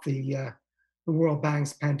about the World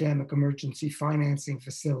Bank's pandemic emergency financing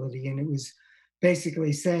facility, and it was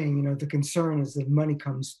basically saying, the concern is that money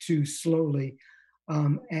comes too slowly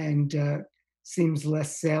and seems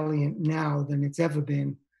less salient now than it's ever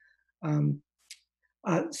been.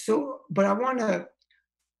 But I want to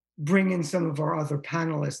bring in some of our other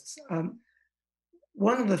panelists.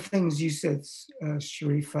 One of the things you said,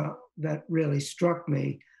 Sharifa, that really struck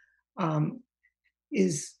me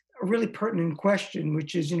is a really pertinent question,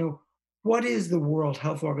 which is, what is the World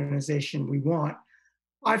Health Organization we want?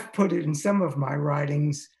 I've put it in some of my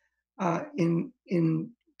writings in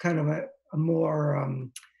kind of a more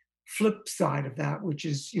flip side of that, which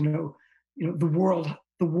is,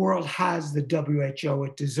 the world has the WHO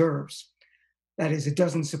it deserves. That is, it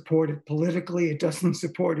doesn't support it politically, it doesn't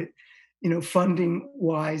support it, funding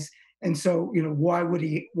wise, and so, why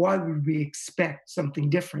would we expect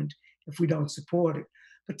something different if we don't support it?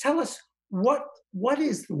 But tell us what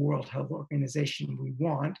is the World Health Organization we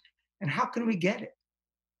want, and how can we get it?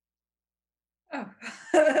 Oh.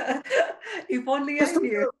 If only I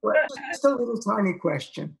knew. Just a little tiny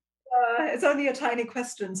question. It's only a tiny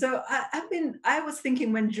question. So I was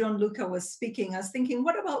thinking when Gianluca was speaking, I was thinking,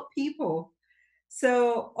 what about people?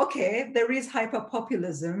 So, okay, there is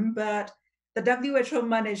hyperpopulism, but the WHO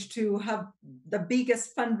managed to have the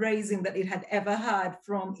biggest fundraising that it had ever had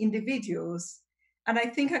from individuals. And I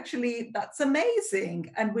think actually that's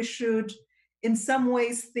amazing. And we should, in some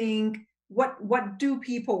ways, think, what do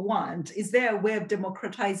people want? Is there a way of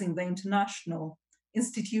democratizing the international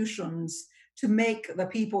institutions to make the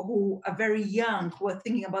people who are very young, who are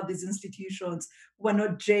thinking about these institutions, who are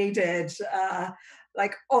not jaded,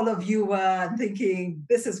 like all of you were, thinking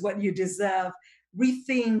this is what you deserve,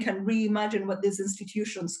 rethink and reimagine what these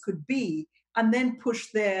institutions could be, and then push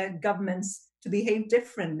their governments to behave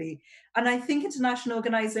differently. And I think international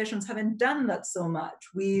organizations haven't done that so much.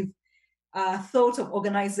 We've thought of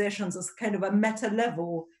organizations as kind of a meta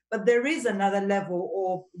level, but there is another level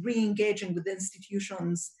of re-engaging with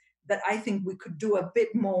institutions that I think we could do a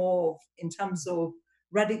bit more of in terms of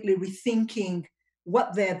radically rethinking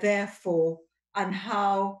what they're there for and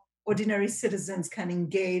how ordinary citizens can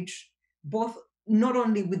engage both not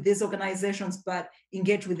only with these organizations, but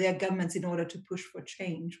engage with their governments in order to push for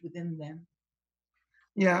change within them.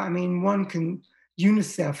 Yeah, I mean,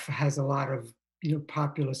 UNICEF has a lot of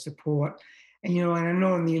popular support. And, and I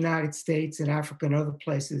know in the United States and Africa and other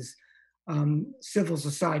places, civil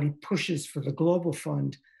society pushes for the Global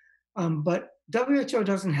Fund. But WHO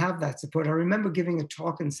doesn't have that support. I remember giving a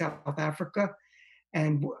talk in South Africa,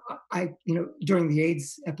 and during the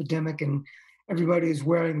AIDS epidemic, and everybody is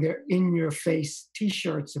wearing their in-your-face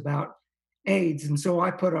T-shirts about AIDS. And so I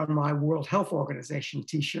put on my World Health Organization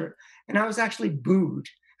T-shirt, and I was actually booed.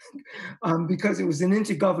 Because it was an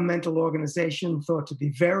intergovernmental organization thought to be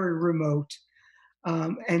very remote.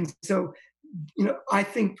 And so, I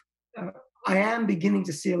think I am beginning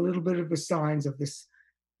to see a little bit of the signs of this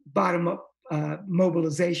bottom-up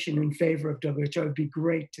mobilization in favor of WHO. It'd be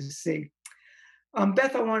great to see.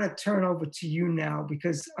 Beth, I want to turn over to you now,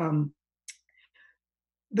 because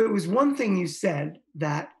there was one thing you said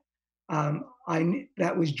that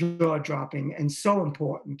that was jaw-dropping and so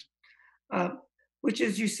important. Which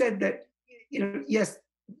is, you said that, yes,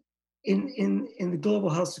 in the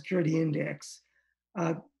Global Health Security Index,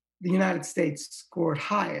 the United States scored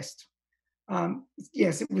highest.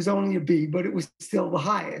 Yes, it was only a B, but it was still the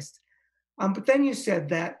highest. But then you said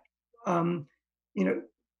that,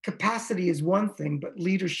 capacity is one thing, but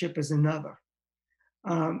leadership is another.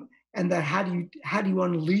 And that how do you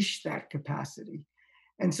unleash that capacity?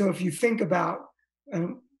 And so if you think about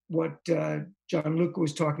Gianluca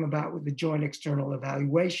was talking about with the joint external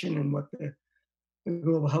evaluation and what the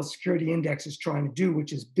Global Health Security Index is trying to do,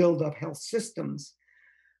 which is build up health systems.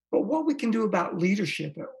 But what we can do about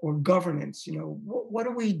leadership or governance, what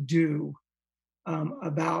do we do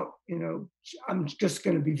about, I'm just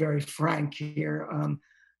going to be very frank here,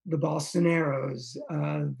 the Bolsonaros,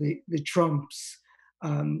 the Trumps,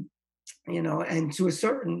 and to a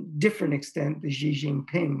certain different extent, the Xi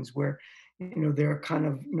Jinpings, where, they're kind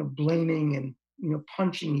of, blaming and,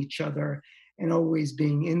 punching each other and always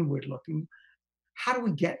being inward looking. How do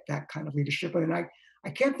we get that kind of leadership? And I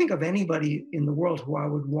can't think of anybody in the world who I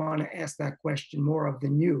would want to ask that question more of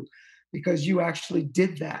than you, because you actually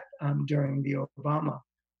did that during the Obama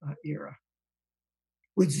era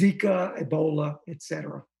with Zika, Ebola,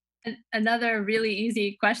 etc. Another really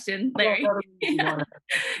easy question, Larry.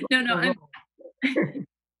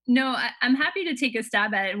 No, I'm happy to take a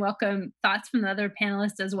stab at it and welcome thoughts from the other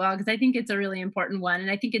panelists as well, because I think it's a really important one.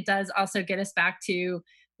 And I think it does also get us back to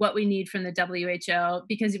what we need from the WHO,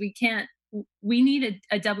 because we need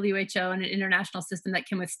a WHO and an international system that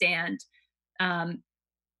can withstand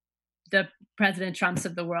the President Trumps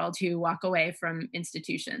of the world who walk away from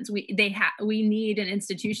institutions. We need an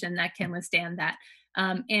institution that can withstand that.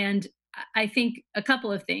 And I think a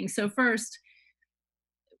couple of things. So first,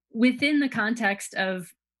 within the context of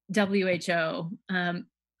WHO,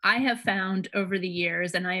 I have found over the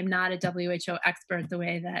years, and I am not a WHO expert the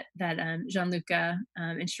way that Gianluca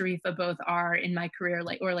and Sharifa both are in my career,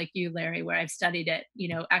 like you, Larry, where I've studied it,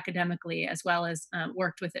 academically as well as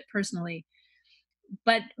worked with it personally.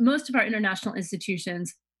 But most of our international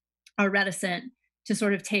institutions are reticent to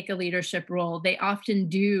sort of take a leadership role. They often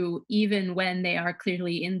do, even when they are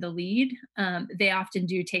clearly in the lead. They often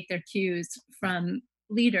do take their cues from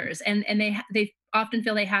leaders, and they often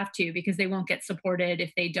feel they have to, because they won't get supported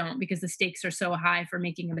if they don't, because the stakes are so high for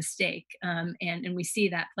making a mistake. And we see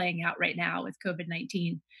that playing out right now with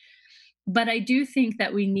COVID-19. But I do think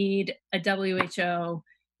that we need a WHO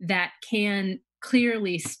that can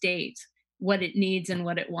clearly state what it needs and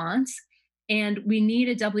what it wants. And we need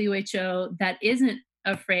a WHO that isn't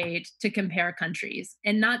afraid to compare countries,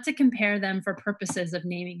 and not to compare them for purposes of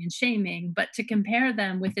naming and shaming, but to compare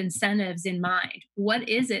them with incentives in mind. What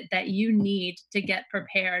is it that you need to get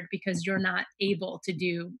prepared because you're not able to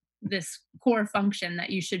do this core function that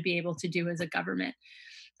you should be able to do as a government?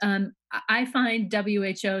 I find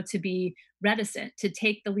WHO to be reticent to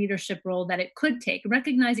take the leadership role that it could take,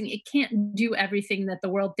 recognizing it can't do everything that the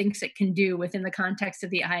world thinks it can do within the context of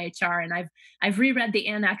the IHR. And I've reread the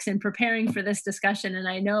annex in preparing for this discussion, and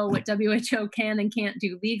I know what WHO can and can't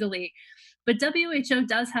do legally. But WHO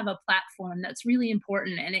does have a platform that's really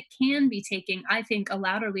important, and it can be taking, I think, a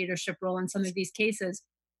louder leadership role in some of these cases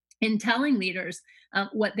in telling leaders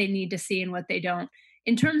what they need to see and what they don't.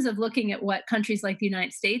 In terms of looking at what countries like the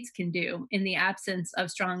United States can do in the absence of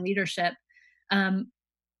strong leadership,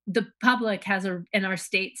 the public and our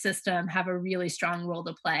state system have a really strong role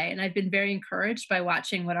to play. And I've been very encouraged by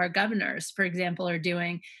watching what our governors, for example, are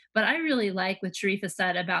doing. But I really like what Sharifa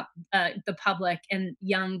said about the public and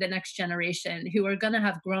the next generation, who are going to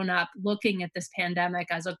have grown up looking at this pandemic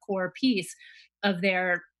as a core piece of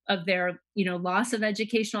their loss of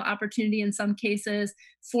educational opportunity in some cases,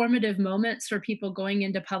 formative moments for people going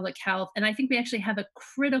into public health. And I think we actually have a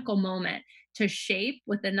critical moment to shape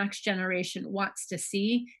what the next generation wants to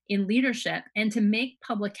see in leadership, and to make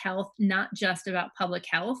public health not just about public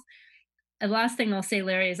health. The last thing I'll say,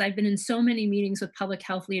 Larry, is I've been in so many meetings with public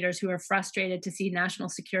health leaders who are frustrated to see national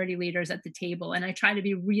security leaders at the table. And I try to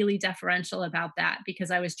be really deferential about that,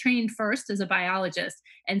 because I was trained first as a biologist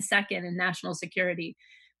and second in national security.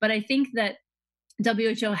 But I think that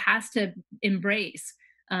WHO has to embrace,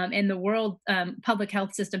 and the world public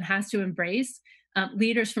health system has to embrace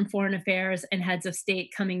leaders from foreign affairs and heads of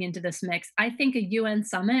state coming into this mix. I think a UN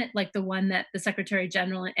summit like the one that the Secretary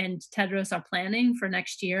General and Tedros are planning for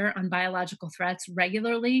next year on biological threats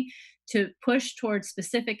regularly, to push towards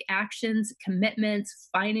specific actions, commitments,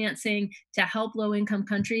 financing to help low-income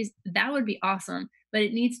countries, that would be awesome. But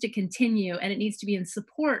it needs to continue, and it needs to be in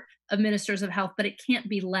support of ministers of health, but it can't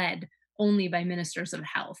be led only by ministers of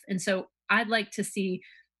health. And so I'd like to see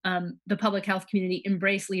the public health community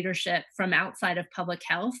embrace leadership from outside of public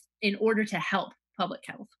health in order to help public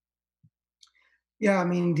health. Yeah, I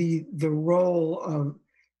mean, the role of,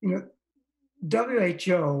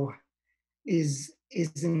 WHO is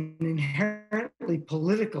an inherently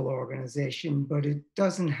political organization, but it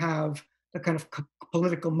doesn't have the kind of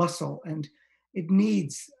political muscle, and it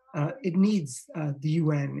needs the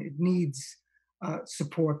UN. It needs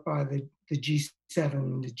support by the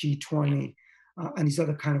G7, the G20. and these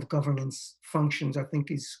other kind of governance functions, I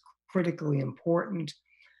think is critically important.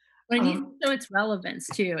 But it needs to show its relevance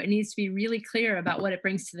too. It needs to be really clear about what it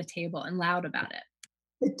brings to the table and loud about it.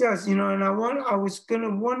 It does, you know, and I was going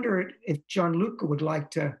to wonder if Gianluca would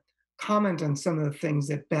like to comment on some of the things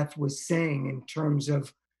that Beth was saying in terms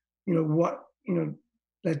of, you know, what, you know,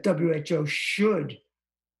 that WHO should,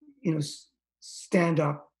 you know, stand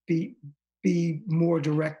up, be more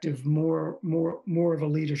directive, more of a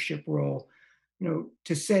leadership role, you know,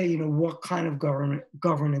 to say, you know, what kind of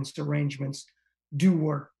governance arrangements do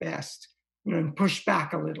work best, you know, and push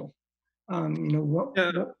back a little. You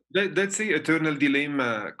know, that's the eternal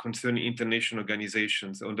dilemma concerning international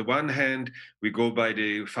organizations. On the one hand, we go by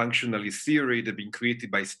the functionalist theory that have been created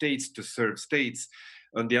by states to serve states.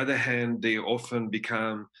 On the other hand, they often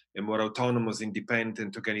become a more autonomous,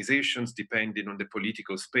 independent organizations, depending on the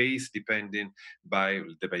political space, depending by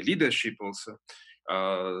leadership also.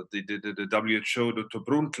 The WHO, Dr.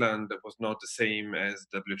 Brundtland, was not the same as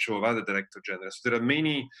WHO of other director generals. So there are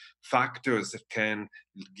many factors that can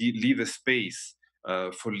leave a space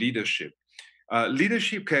for leadership.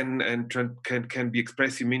 Leadership can be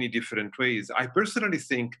expressed in many different ways. I personally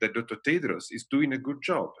think that Dr. Tedros is doing a good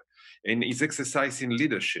job and is exercising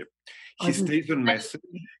leadership. He stays on message.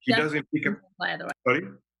 He doesn't pick up. Sorry?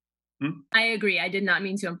 I agree. I did not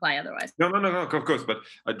mean to imply otherwise. No, of course.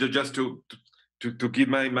 But just to give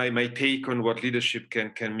my take on what leadership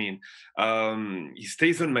can mean. He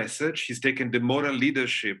stays on message. He's taken the moral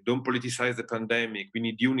leadership. Don't politicize the pandemic. We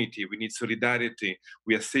need unity. We need solidarity.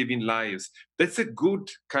 We are saving lives. That's a good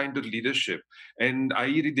kind of leadership. And I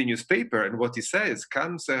read the newspaper, and what he says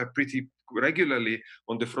comes pretty regularly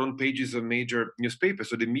on the front pages of major newspapers.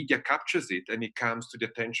 So the media captures it, and it comes to the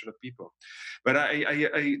attention of people. But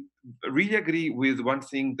I really agree with one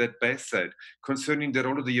thing that Beth said concerning the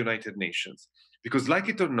role of the United Nations. Because like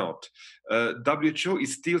it or not, WHO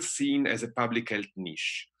is still seen as a public health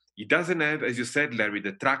niche. It doesn't have, as you said, Larry,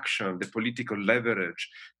 the traction, the political leverage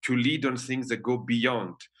to lead on things that go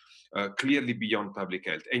beyond, clearly beyond public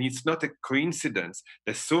health. And it's not a coincidence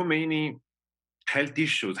that so many health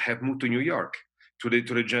issues have moved to New York, to the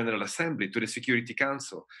General Assembly, to the Security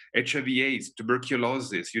Council. HIV/AIDS,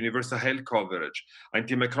 tuberculosis, universal health coverage,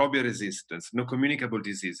 antimicrobial resistance, non-communicable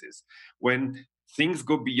diseases. When things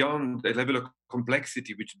go beyond a level of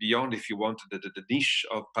complexity, which beyond, if you want, the niche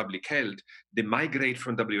of public health, they migrate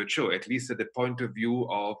from WHO, at least at the point of view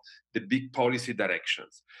of the big policy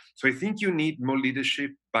directions. So I think you need more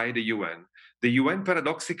leadership by the UN. The UN,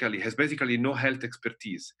 paradoxically, has basically no health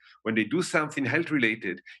expertise. When they do something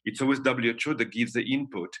health-related, it's always WHO that gives the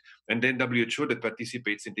input, and then WHO that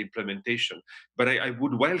participates in the implementation. But I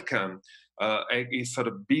would welcome a sort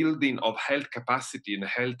of building of health capacity and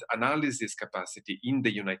health analysis capacity in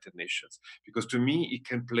the United Nations, because to me, it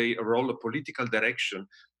can play a role of political direction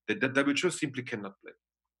that the WHO simply cannot play.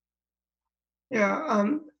 Yeah,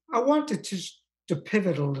 I wanted to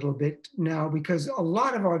pivot a little bit now because a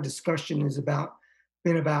lot of our discussion has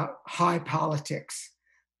been about high politics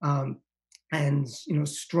and you know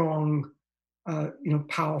strong, you know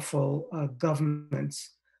powerful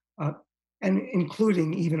governments, and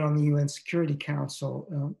including even on the UN Security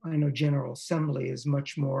Council. I know General Assembly is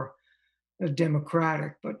much more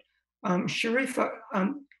democratic, but Sharifa,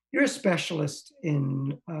 you're a specialist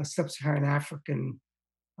in sub-Saharan African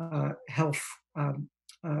health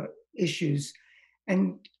issues.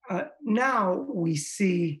 And now we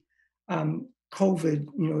see COVID,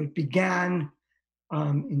 you know, it began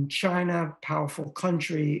in China, powerful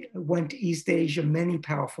country, went to East Asia, many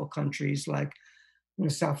powerful countries like you know,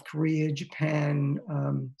 South Korea, Japan,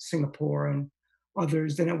 Singapore, and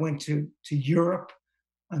others. Then it went to Europe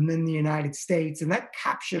and then the United States. And that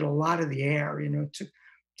captured a lot of the air, you know,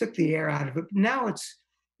 took the air out of it. But now it's,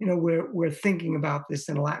 you know, we're thinking about this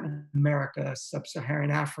in Latin America,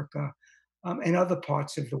 Sub-Saharan Africa, and other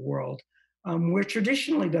parts of the world, where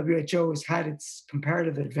traditionally WHO has had its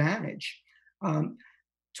comparative advantage.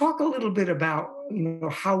 Talk a little bit about, you know,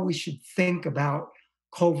 how we should think about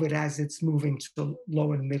COVID as it's moving to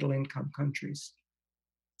low and middle income countries.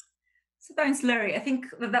 So thanks, Larry. I think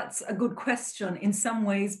that's a good question in some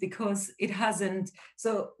ways because it hasn't.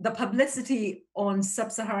 So the publicity on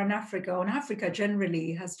sub-Saharan Africa, on Africa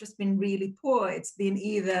generally, has just been really poor. It's been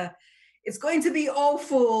either it's going to be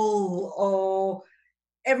awful or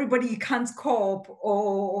everybody can't cope,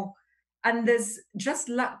 and there's just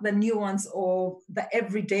lack the nuance of the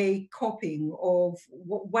everyday coping of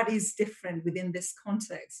what is different within this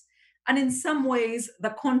context. And in some ways,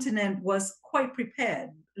 the continent was quite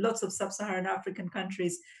prepared. Lots of sub-Saharan African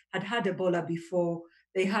countries had Ebola before.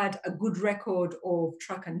 They had a good record of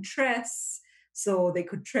track and trace. so they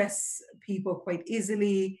could trace people quite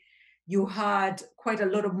easily. You had quite a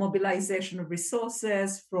lot of mobilization of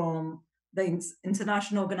resources from the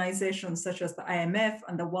international organizations such as the IMF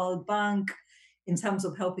and the World Bank in terms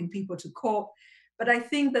of helping people to cope. But I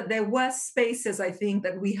think that there were spaces, I think,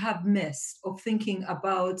 that we have missed of thinking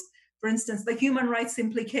about, for instance, the human rights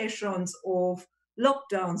implications of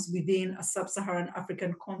lockdowns within a sub-Saharan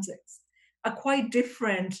African context are quite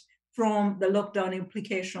different from the lockdown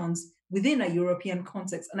implications within a European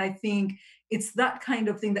context. And I think it's that kind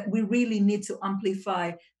of thing that we really need to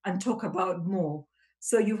amplify and talk about more.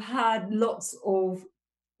 So you've had lots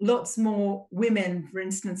more women, for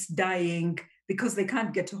instance, dying because they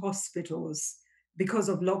can't get to hospitals because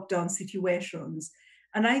of lockdown situations.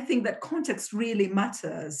 And I think that context really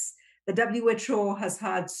matters. The WHO has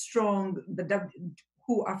had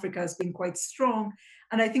WHO Africa has been quite strong.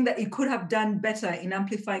 And I think that it could have done better in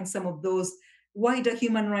amplifying some of those wider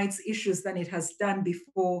human rights issues than it has done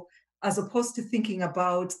before, as opposed to thinking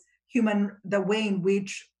about the way in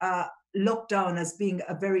which lockdown as being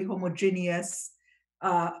a very homogeneous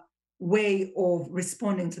way of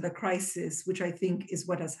responding to the crisis, which I think is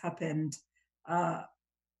what has happened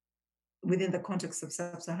within the context of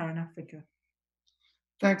sub-Saharan Africa.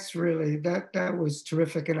 Thanks, really. That was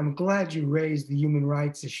terrific. And I'm glad you raised the human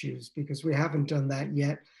rights issues, because we haven't done that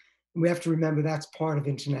yet. And we have to remember that's part of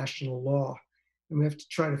international law. And we have to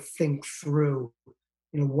try to think through,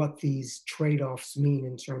 what these trade-offs mean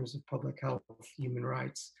in terms of public health, human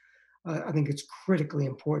rights. I think it's critically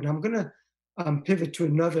important. I'm going to pivot to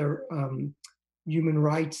another human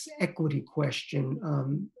rights equity question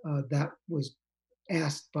that was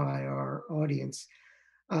asked by our audience.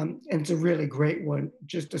 And it's a really great one.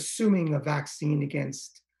 Just assuming a vaccine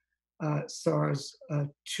against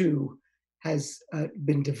SARS-2 has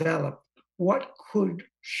been developed, what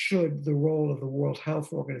should the role of the World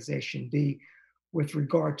Health Organization be with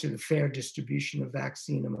regard to the fair distribution of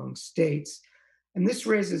vaccine among states? And this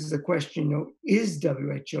raises the question, is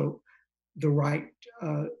WHO the right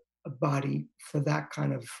body for that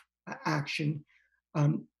kind of action?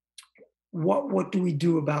 What do we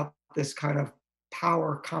do about this kind of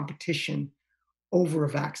power competition over a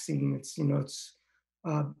vaccine? It's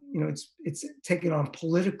taken on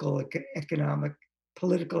political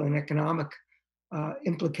and economic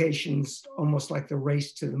implications, almost like the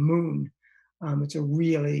race to the moon. It's a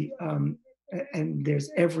really, and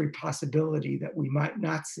there's every possibility that we might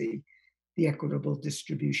not see the equitable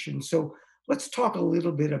distribution. So let's talk a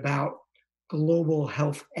little bit about global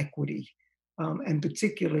health equity, and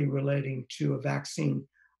particularly relating to a vaccine.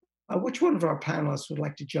 Which one of our panelists would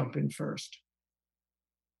like to jump in first?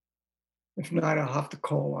 If not, I'll have to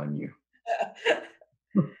call on you.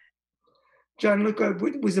 Gianluca,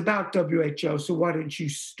 it was about WHO, so why don't you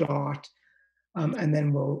start, and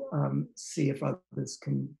then we'll see if others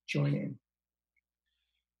can join in.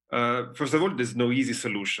 First of all, there's no easy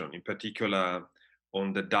solution, in particular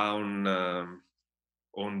on the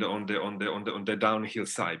downhill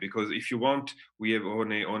side, because if you want, we have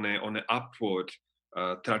on an upward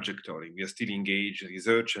trajectory. We are still engaged in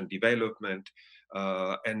research and development,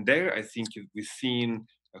 and there I think we've seen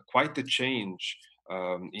quite a change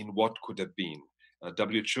in what could have been.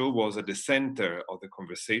 WHO was at the center of the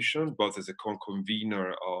conversation, both as a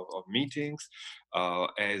convener of meetings,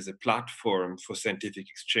 as a platform for scientific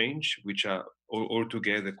exchange, which are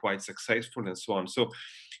altogether quite successful, and so on. So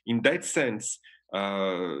in that sense,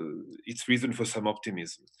 it's reason for some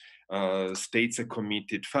optimism. States have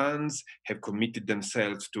committed funds, have committed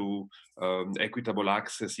themselves to equitable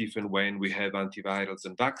access even when we have antivirals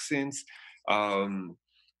and vaccines.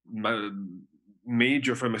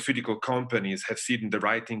 Major pharmaceutical companies have seen the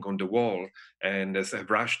writing on the wall and have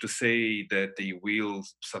rushed to say that they will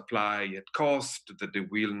supply at cost, that they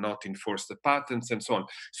will not enforce the patents, and so on.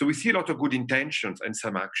 So we see a lot of good intentions and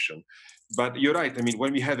some action. But you're right. I mean,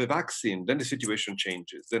 when we have a vaccine, then the situation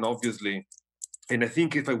changes. Then obviously, and I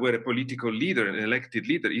think if I were a political leader, an elected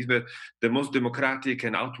leader, even the most democratic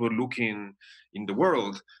and outward-looking in the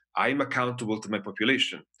world, I'm accountable to my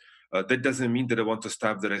population. That doesn't mean that I want to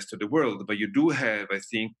starve the rest of the world, but you do have, I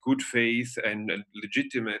think, good faith and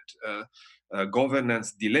legitimate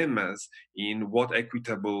governance dilemmas in what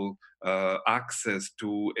equitable access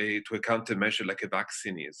to a countermeasure like a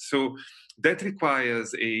vaccine is. So that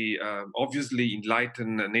requires a obviously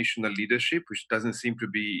enlightened national leadership, which doesn't seem to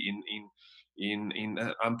be in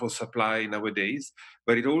ample supply nowadays,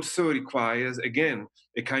 but it also requires, again,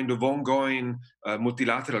 a kind of ongoing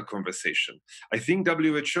multilateral conversation. I think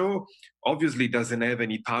WHO obviously doesn't have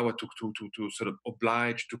any power to sort of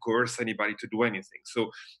oblige, to coerce anybody to do anything.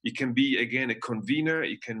 So it can be, again, a convener,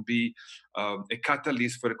 it can be a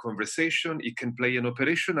catalyst for a conversation, it can play an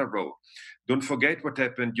operational role. Don't forget what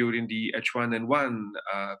happened during the H1N1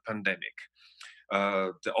 pandemic.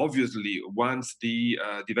 Obviously, once the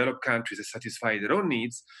developed countries have satisfied their own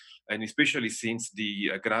needs, and especially since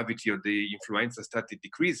the gravity of the influenza started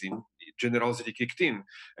decreasing, generosity kicked in.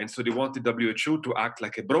 And so they wanted WHO to act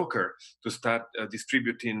like a broker to start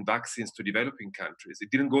distributing vaccines to developing countries.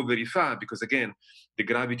 It didn't go very far because, again, the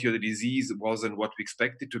gravity of the disease wasn't what we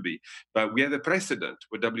expected to be. But we have a precedent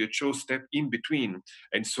where WHO stepped in between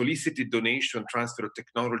and solicited donation, transfer of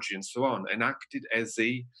technology, and so on, and acted as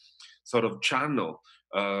a sort of channel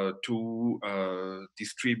to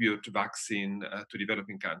distribute vaccine to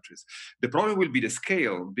developing countries. The problem will be the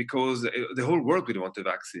scale, because the whole world will want a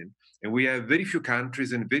vaccine, and we have very few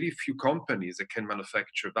countries and very few companies that can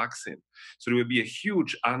manufacture vaccine. So there will be a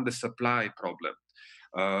huge undersupply problem.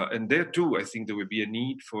 And there too, I think there will be a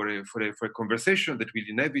need for a conversation that will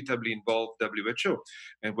inevitably involve WHO,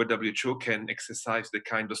 and where WHO can exercise the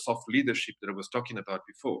kind of soft leadership that I was talking about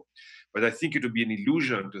before. But I think it would be an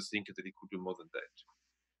illusion to think that it could do more than that.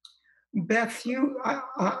 Beth,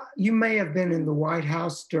 you may have been in the White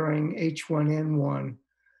House during H1N1.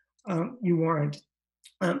 You weren't.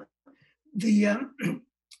 But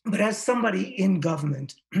as somebody in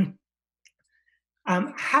government,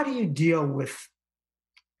 how do you deal with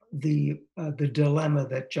the dilemma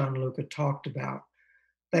that Gianluca talked about?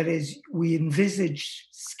 That is, we envisage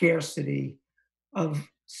scarcity of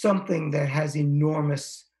something that has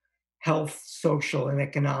enormous health, social, and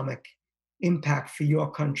economic impact for your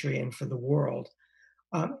country and for the world.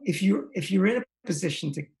 If you're in a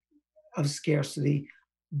position of scarcity,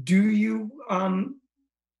 do you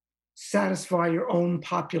satisfy your own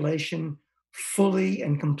population fully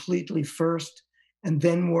and completely first, and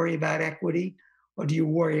then worry about equity? Or do you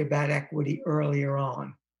worry about equity earlier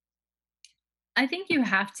on? I think you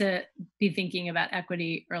have to be thinking about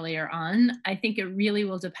equity earlier on. I think it really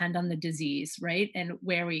will depend on the disease, right? And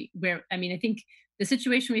I think the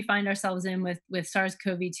situation we find ourselves in with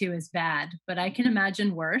SARS-CoV-2 is bad, but I can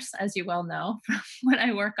imagine worse, as you well know, from what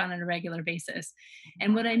I work on a regular basis.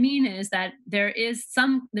 And what I mean is that there's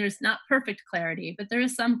not perfect clarity, but there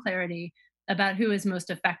is some clarity about who is most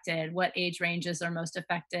affected, what age ranges are most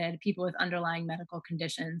affected, people with underlying medical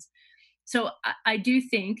conditions. So I do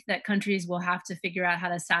think that countries will have to figure out how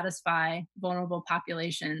to satisfy vulnerable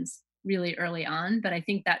populations really early on, but I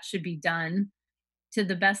think that should be done to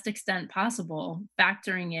the best extent possible,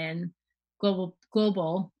 factoring in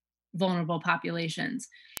global vulnerable populations.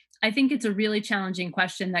 I think it's a really challenging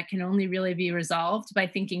question that can only really be resolved by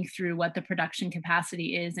thinking through what the production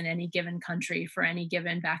capacity is in any given country for any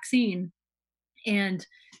given vaccine. And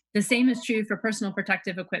the same is true for personal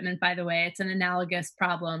protective equipment, by the way. It's an analogous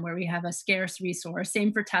problem where we have a scarce resource.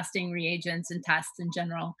 Same for testing reagents and tests in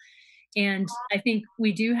general. And I think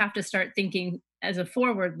we do have to start thinking as a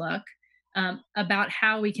forward look about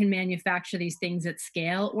how we can manufacture these things at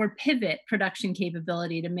scale, or pivot production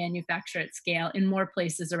capability to manufacture at scale in more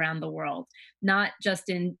places around the world, not just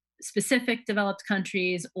in specific developed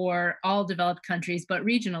countries or all developed countries, but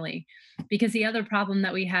regionally. Because the other problem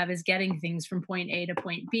that we have is getting things from point A to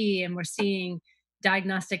point B, and we're seeing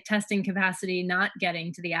diagnostic testing capacity not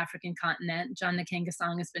getting to the African continent. John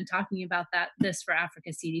Nkengasong has been talking about this for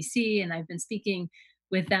Africa CDC, and I've been speaking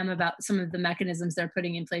with them about some of the mechanisms they're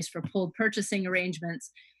putting in place for pooled purchasing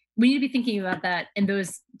arrangements. We need to be thinking about that and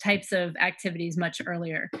those types of activities much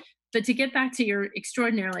earlier. But to get back to your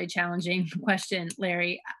extraordinarily challenging question,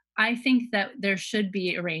 Larry, I think that there should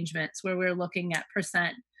be arrangements where we're looking at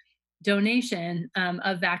percent donation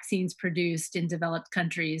of vaccines produced in developed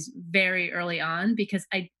countries very early on, because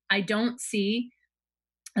I don't see,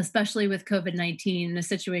 especially with COVID-19, a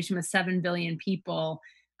situation with 7 billion people,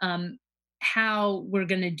 how we're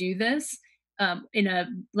going to do this in a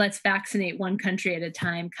let's vaccinate one country at a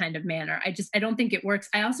time kind of manner. I don't think it works.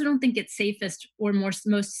 I also don't think it's safest or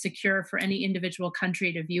most secure for any individual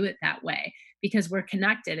country to view it that way, because we're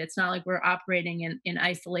connected. It's not like we're operating in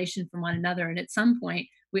isolation from one another. And at some point,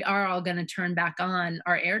 we are all going to turn back on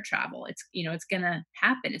our air travel. It's going to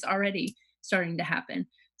happen. It's already starting to happen.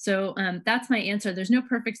 So that's my answer. There's no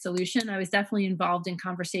perfect solution. I was definitely involved in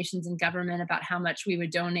conversations in government about how much we would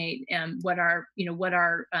donate, what our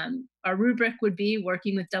rubric would be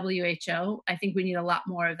working with WHO. I think we need a lot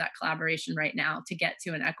more of that collaboration right now to get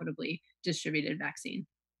to an equitably distributed vaccine.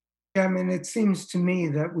 I mean, it seems to me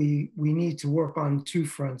that we need to work on two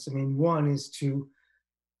fronts. I mean, one is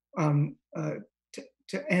um, uh,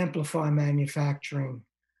 to amplify manufacturing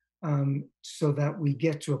so that we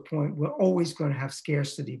get to a point. We're always going to have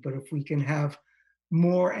scarcity, but if we can have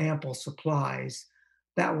more ample supplies,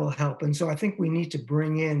 that will help. And so I think we need to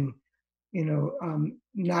bring in,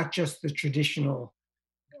 not just the traditional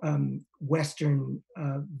Western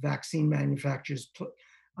vaccine manufacturers.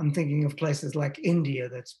 I'm thinking of places like India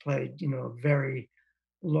that's played, a very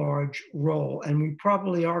large role. And we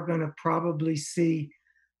probably are going to probably see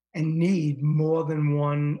and need more than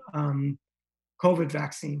one COVID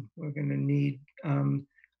vaccine. We're going to need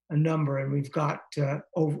a number, and we've got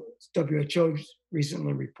WHO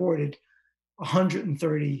recently reported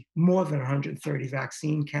 130, more than 130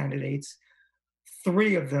 vaccine candidates.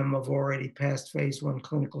 3 of them have already passed phase 1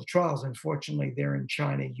 clinical trials. Unfortunately, they're in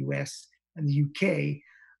China, US, and the UK,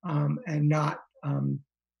 and not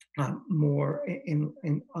more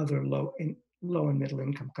in other low and middle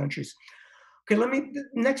income countries. Okay, the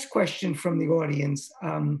next question from the audience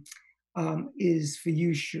is for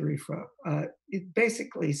you, Sharifa. It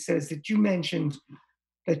basically says that you mentioned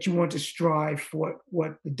that you want to strive for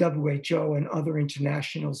what the WHO and other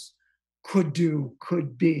internationals could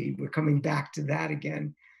be. We're coming back to that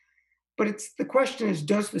again. But the question is,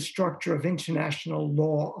 does the structure of international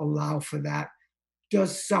law allow for that?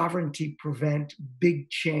 Does sovereignty prevent big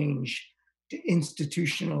change to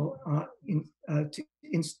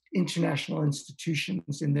international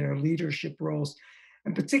institutions in their leadership roles,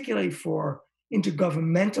 and particularly for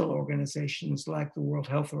intergovernmental organizations like the World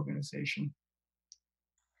Health Organization?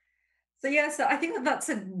 So I think that's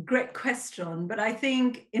a great question, but I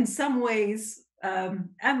think in some ways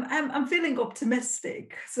I'm feeling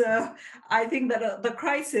optimistic. So I think that the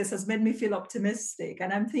crisis has made me feel optimistic,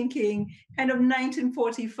 and I'm thinking kind of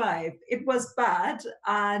 1945. It was bad,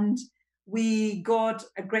 and we got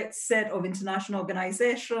a great set of international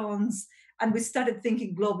organizations, and we started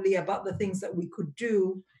thinking globally about the things that we could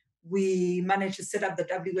do. We managed to set up the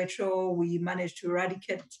WHO. We managed to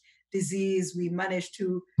eradicate disease. We managed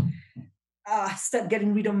to start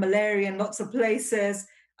getting rid of malaria in lots of places.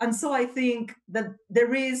 And so I think that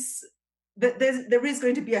there is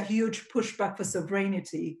going to be a huge pushback for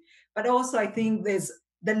sovereignty. But also I think there's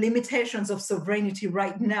the limitations of sovereignty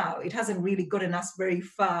right now. It hasn't really gotten us very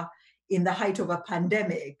far in the height of a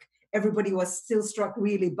pandemic. Everybody was still struck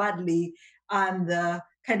really badly. And the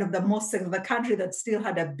country that still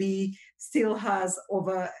had a B still has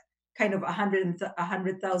over kind of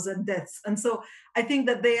 100,000 deaths. And so I think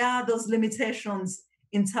that there are those limitations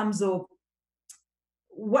in terms of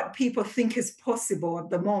what people think is possible at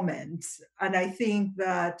the moment. And I think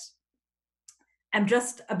that I'm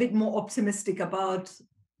just a bit more optimistic about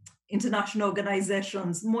international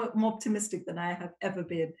organizations, more optimistic than I have ever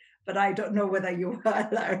been. But I don't know whether you are,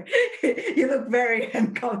 Larry. You look very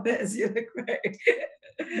encompassed. You look very.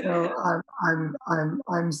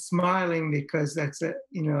 I'm smiling because that's a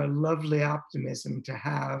lovely optimism to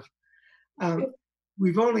have.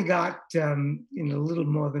 We've only got a little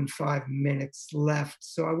more than 5 minutes left,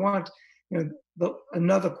 so I want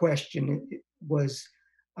another question was,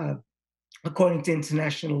 according to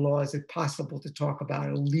international law, is it possible to talk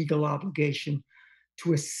about a legal obligation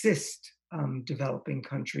to assist developing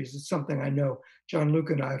countries? It's something I know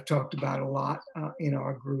Gianluca and I have talked about a lot in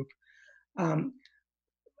our group.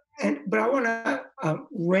 But I want to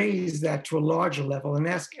raise that to a larger level and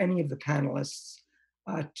ask any of the panelists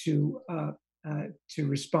to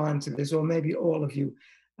respond to this, or maybe all of you.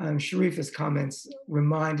 Sharifa's comments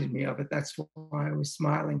reminded me of it. That's why I was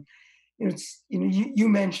smiling. You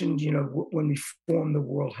mentioned, when we formed the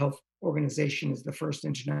World Health Organization as the first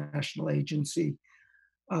international agency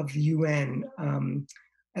of the UN,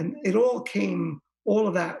 and all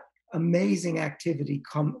of that amazing activity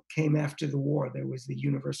came after the war. There was the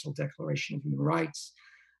Universal Declaration of Human Rights,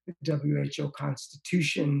 the WHO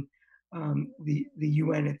Constitution, the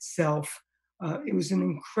UN itself. It was an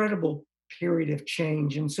incredible period of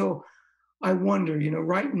change. And so I wonder,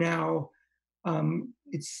 right now,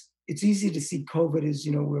 it's easy to see COVID as,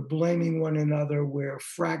 we're blaming one another, we're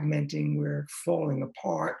fragmenting, we're falling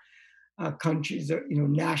apart. Countries are,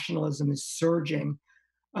 nationalism is surging.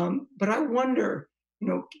 But I wonder,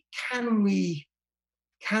 can we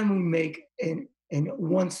make an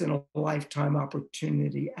once in a lifetime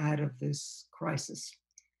opportunity out of this crisis?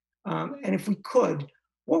 And if we could,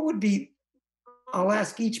 what would be, I'll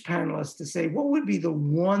ask each panelist to say, what would be the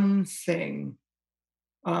one thing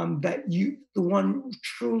the one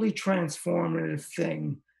truly transformative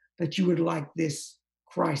thing that you would like this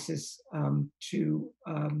crisis to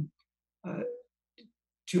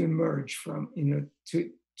emerge from,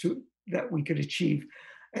 to that we could achieve.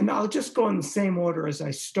 And I'll just go in the same order as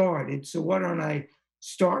I started. So why don't I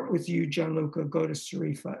start with you, Gianluca, go to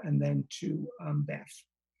Sharifa, and then to Beth.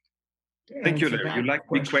 Thank you, Larry. You like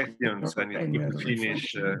big questions, or and it's any good to other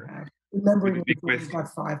finish reflection you have. with Remembering the we've big only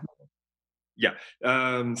questions. got 5 minutes. Yeah,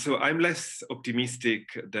 so I'm less optimistic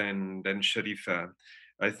than Sharifa.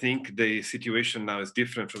 I think the situation now is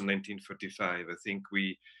different from 1945. I think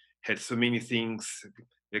we had so many things,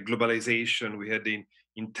 globalization, we had the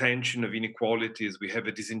intention of inequalities, we have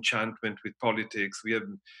a disenchantment with politics, we have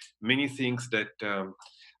many things that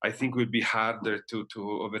I think will be harder to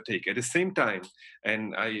overtake. At the same time,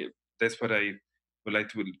 and that's what I would like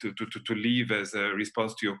to leave as a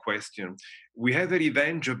response to your question. We have a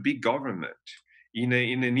revenge of big government. In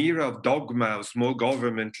an era of dogma, of small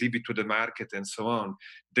government, leave it to the market, and so on,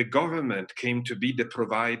 the government came to be the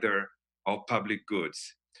provider of public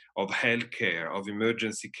goods, of healthcare, of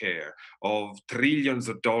emergency care, of trillions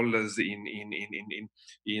of dollars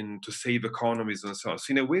in to save economies and so on.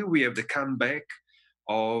 So in a way, we have the comeback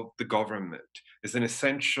of the government as an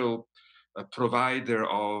essential provider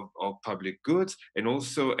of public goods, and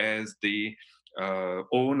also as the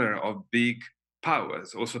owner of big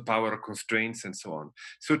powers, also power constraints and so on.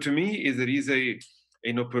 So to me, there is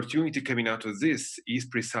an opportunity coming out of this is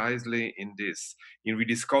precisely in this, in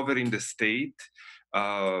rediscovering the state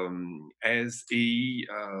as a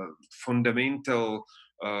fundamental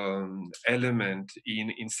element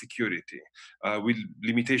in security, with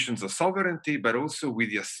limitations of sovereignty, but also with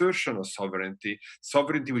the assertion of sovereignty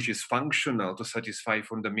which is functional to satisfy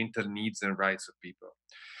fundamental needs and rights of people.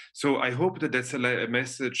 So I hope that that's a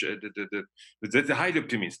message that's highly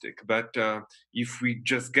optimistic. But if we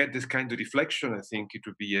just get this kind of reflection, I think it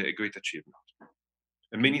would be a great achievement.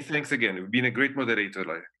 And many thanks again. You've been a great moderator,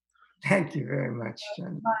 Larry. Thank you very much,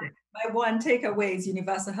 John. My one takeaway is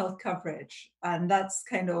universal health coverage, and that's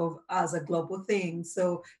kind of as a global thing.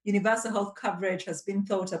 So universal health coverage has been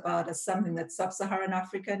thought about as something that sub-Saharan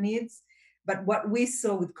Africa needs. But what we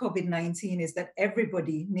saw with COVID-19 is that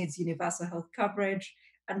everybody needs universal health coverage,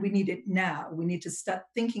 and we need it now. We need to start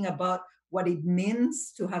thinking about what it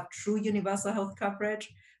means to have true universal health coverage,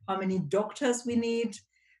 how many doctors we need,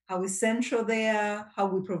 how essential they are, how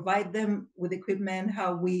we provide them with equipment,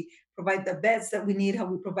 how we provide the beds that we need, how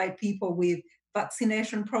we provide people with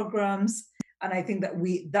vaccination programs. And I think that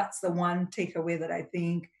that's the one takeaway that I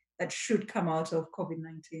think that should come out of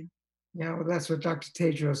COVID-19. Yeah, well, that's what Dr.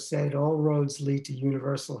 Tedros said. All roads lead to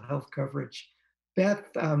universal health coverage. Beth,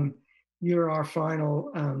 you're our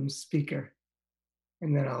final speaker,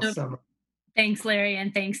 and then I'll sum up. Thanks, Larry,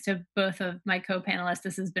 and thanks to both of my co-panelists.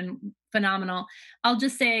 This has been phenomenal. I'll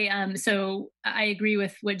just say, so I agree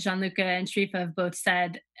with what Gianluca and Sharifa have both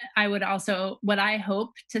said. I would also, what I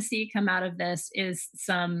hope to see come out of this is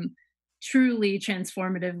some truly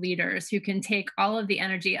transformative leaders who can take all of the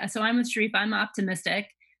energy. So I'm with Sharifa, I'm optimistic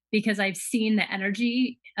because I've seen the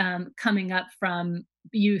energy coming up from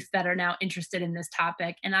youth that are now interested in this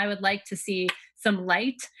topic. And I would like to see some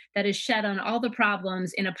light that is shed on all the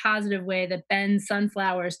problems in a positive way that bends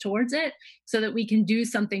sunflowers towards it so that we can do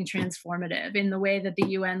something transformative in the way that the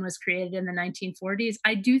UN was created in the 1940s.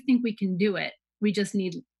 I do think we can do it. We just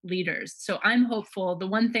need leaders. So I'm hopeful. The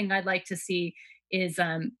one thing I'd like to see is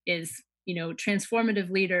transformative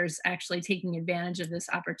leaders actually taking advantage of this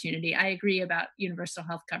opportunity. I agree about universal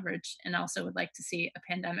health coverage and also would like to see a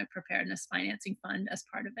pandemic preparedness financing fund as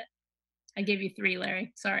part of it. I gave you 3,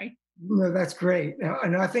 Larry. Sorry. No, that's great.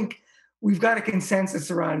 And I think we've got a consensus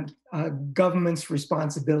around government's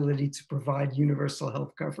responsibility to provide universal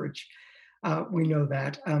health coverage. We know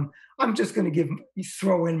that. I'm just going to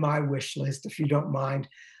throw in my wish list, if you don't mind.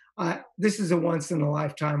 This is a once in a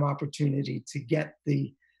lifetime opportunity to get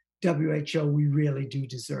the WHO we really do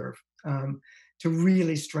deserve, to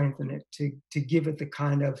really strengthen it, to give it the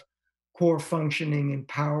kind of core functioning and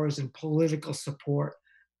powers and political support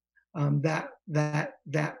that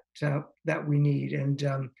we need.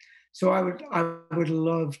 And so I would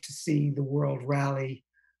love to see the world rally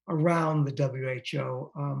around the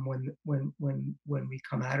WHO when we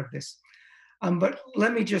come out of this. But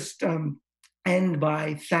let me just end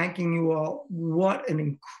by thanking you all. What an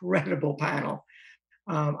incredible panel.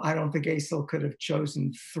 I don't think ACIL could have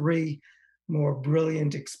chosen 3 more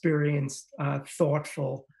brilliant, experienced,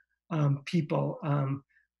 thoughtful people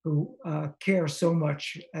who care so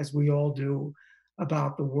much, as we all do,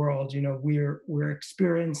 about the world. We're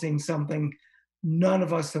experiencing something none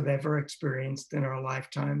of us have ever experienced in our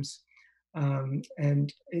lifetimes.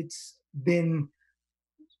 And it's been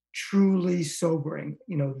truly sobering,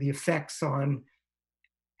 the effects on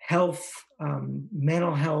health,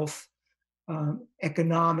 mental health,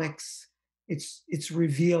 economics, it's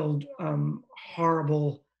revealed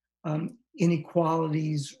horrible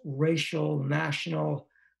inequalities, racial, national,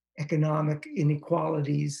 economic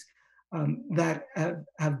inequalities that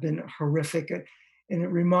have been horrific. And it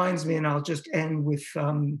reminds me, and I'll just end with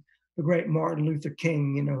the great Martin Luther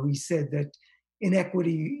King. He said that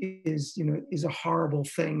inequity is a horrible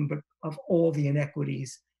thing, but of all the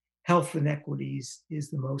inequities, health inequities is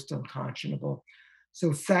the most unconscionable.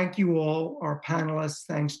 So thank you all, our panelists.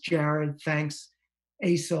 Thanks, Jared. Thanks,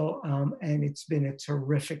 Aisel. And it's been a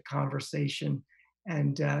terrific conversation.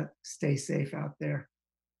 And stay safe out there.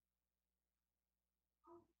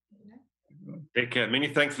 Take care. Many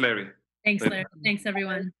thanks, Larry. Thanks, Larry. Thanks,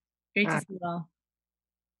 everyone. Great to see you all.